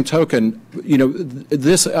the same token,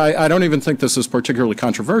 I don't even think this is particularly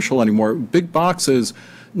controversial anymore. Big boxes.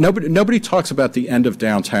 Nobody talks about the end of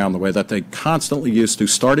downtown the way that they constantly used to,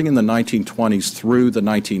 starting in the 1920s through the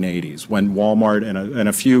 1980s, when Walmart and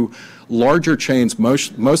a few larger chains,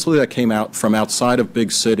 mostly that came out from outside of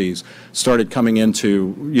big cities, started coming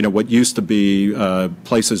into what used to be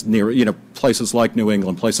places near places like New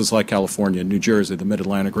England, places like California, New Jersey, the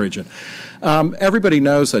Mid-Atlantic region. Everybody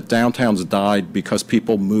knows that downtowns died because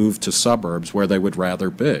people moved to suburbs where they would rather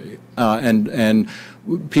be, and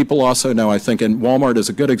people also know, I think, and Walmart is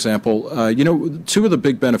a good example, two of the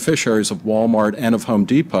big beneficiaries of Walmart and of Home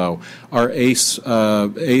Depot are Ace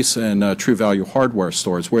and True Value hardware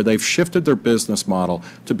stores, where they've shifted their business model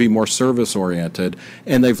to be more service-oriented,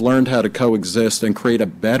 and they've learned how to coexist and create a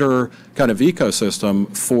better kind of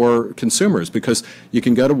ecosystem for consumers, because you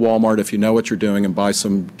can go to Walmart if you know what you're doing and buy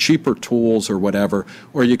some cheaper tools or whatever,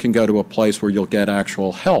 or you can go to a place where you'll get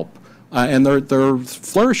actual help. And they're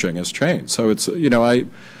flourishing as chains. So it's,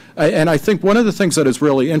 I think one of the things that is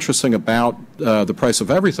really interesting about The Price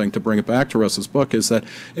of Everything, to bring it back to Russ's book, is that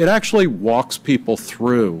it actually walks people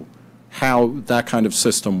through how that kind of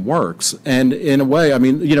system works. And in a way, I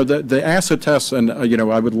mean, the acid tests, and,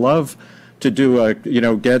 I would love to do,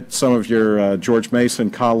 get some of your George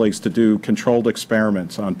Mason colleagues to do controlled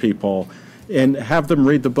experiments on people and have them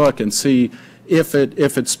read the book and see, if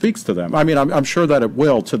it speaks to them. I mean, I'm sure that it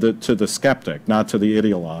will to the skeptic, not to the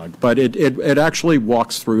ideologue, but it actually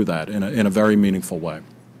walks through that in a very meaningful way.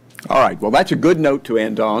 All right. Well, that's a good note to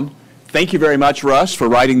end on. Thank you very much, Russ, for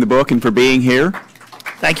writing the book and for being here.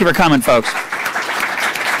 Thank you for coming, folks.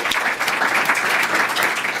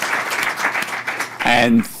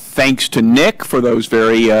 And thanks to Nick for those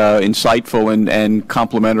very insightful and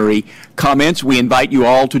complimentary comments. We invite you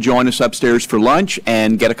all to join us upstairs for lunch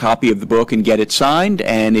and get a copy of the book and get it signed.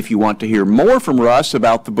 And if you want to hear more from Russ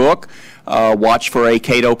about the book, watch for a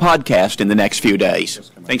Cato podcast in the next few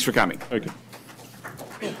days. Thanks for coming. Okay.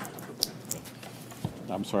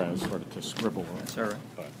 I'm sorry, I started to scribble. That's all right.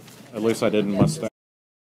 But at least I didn't mistake.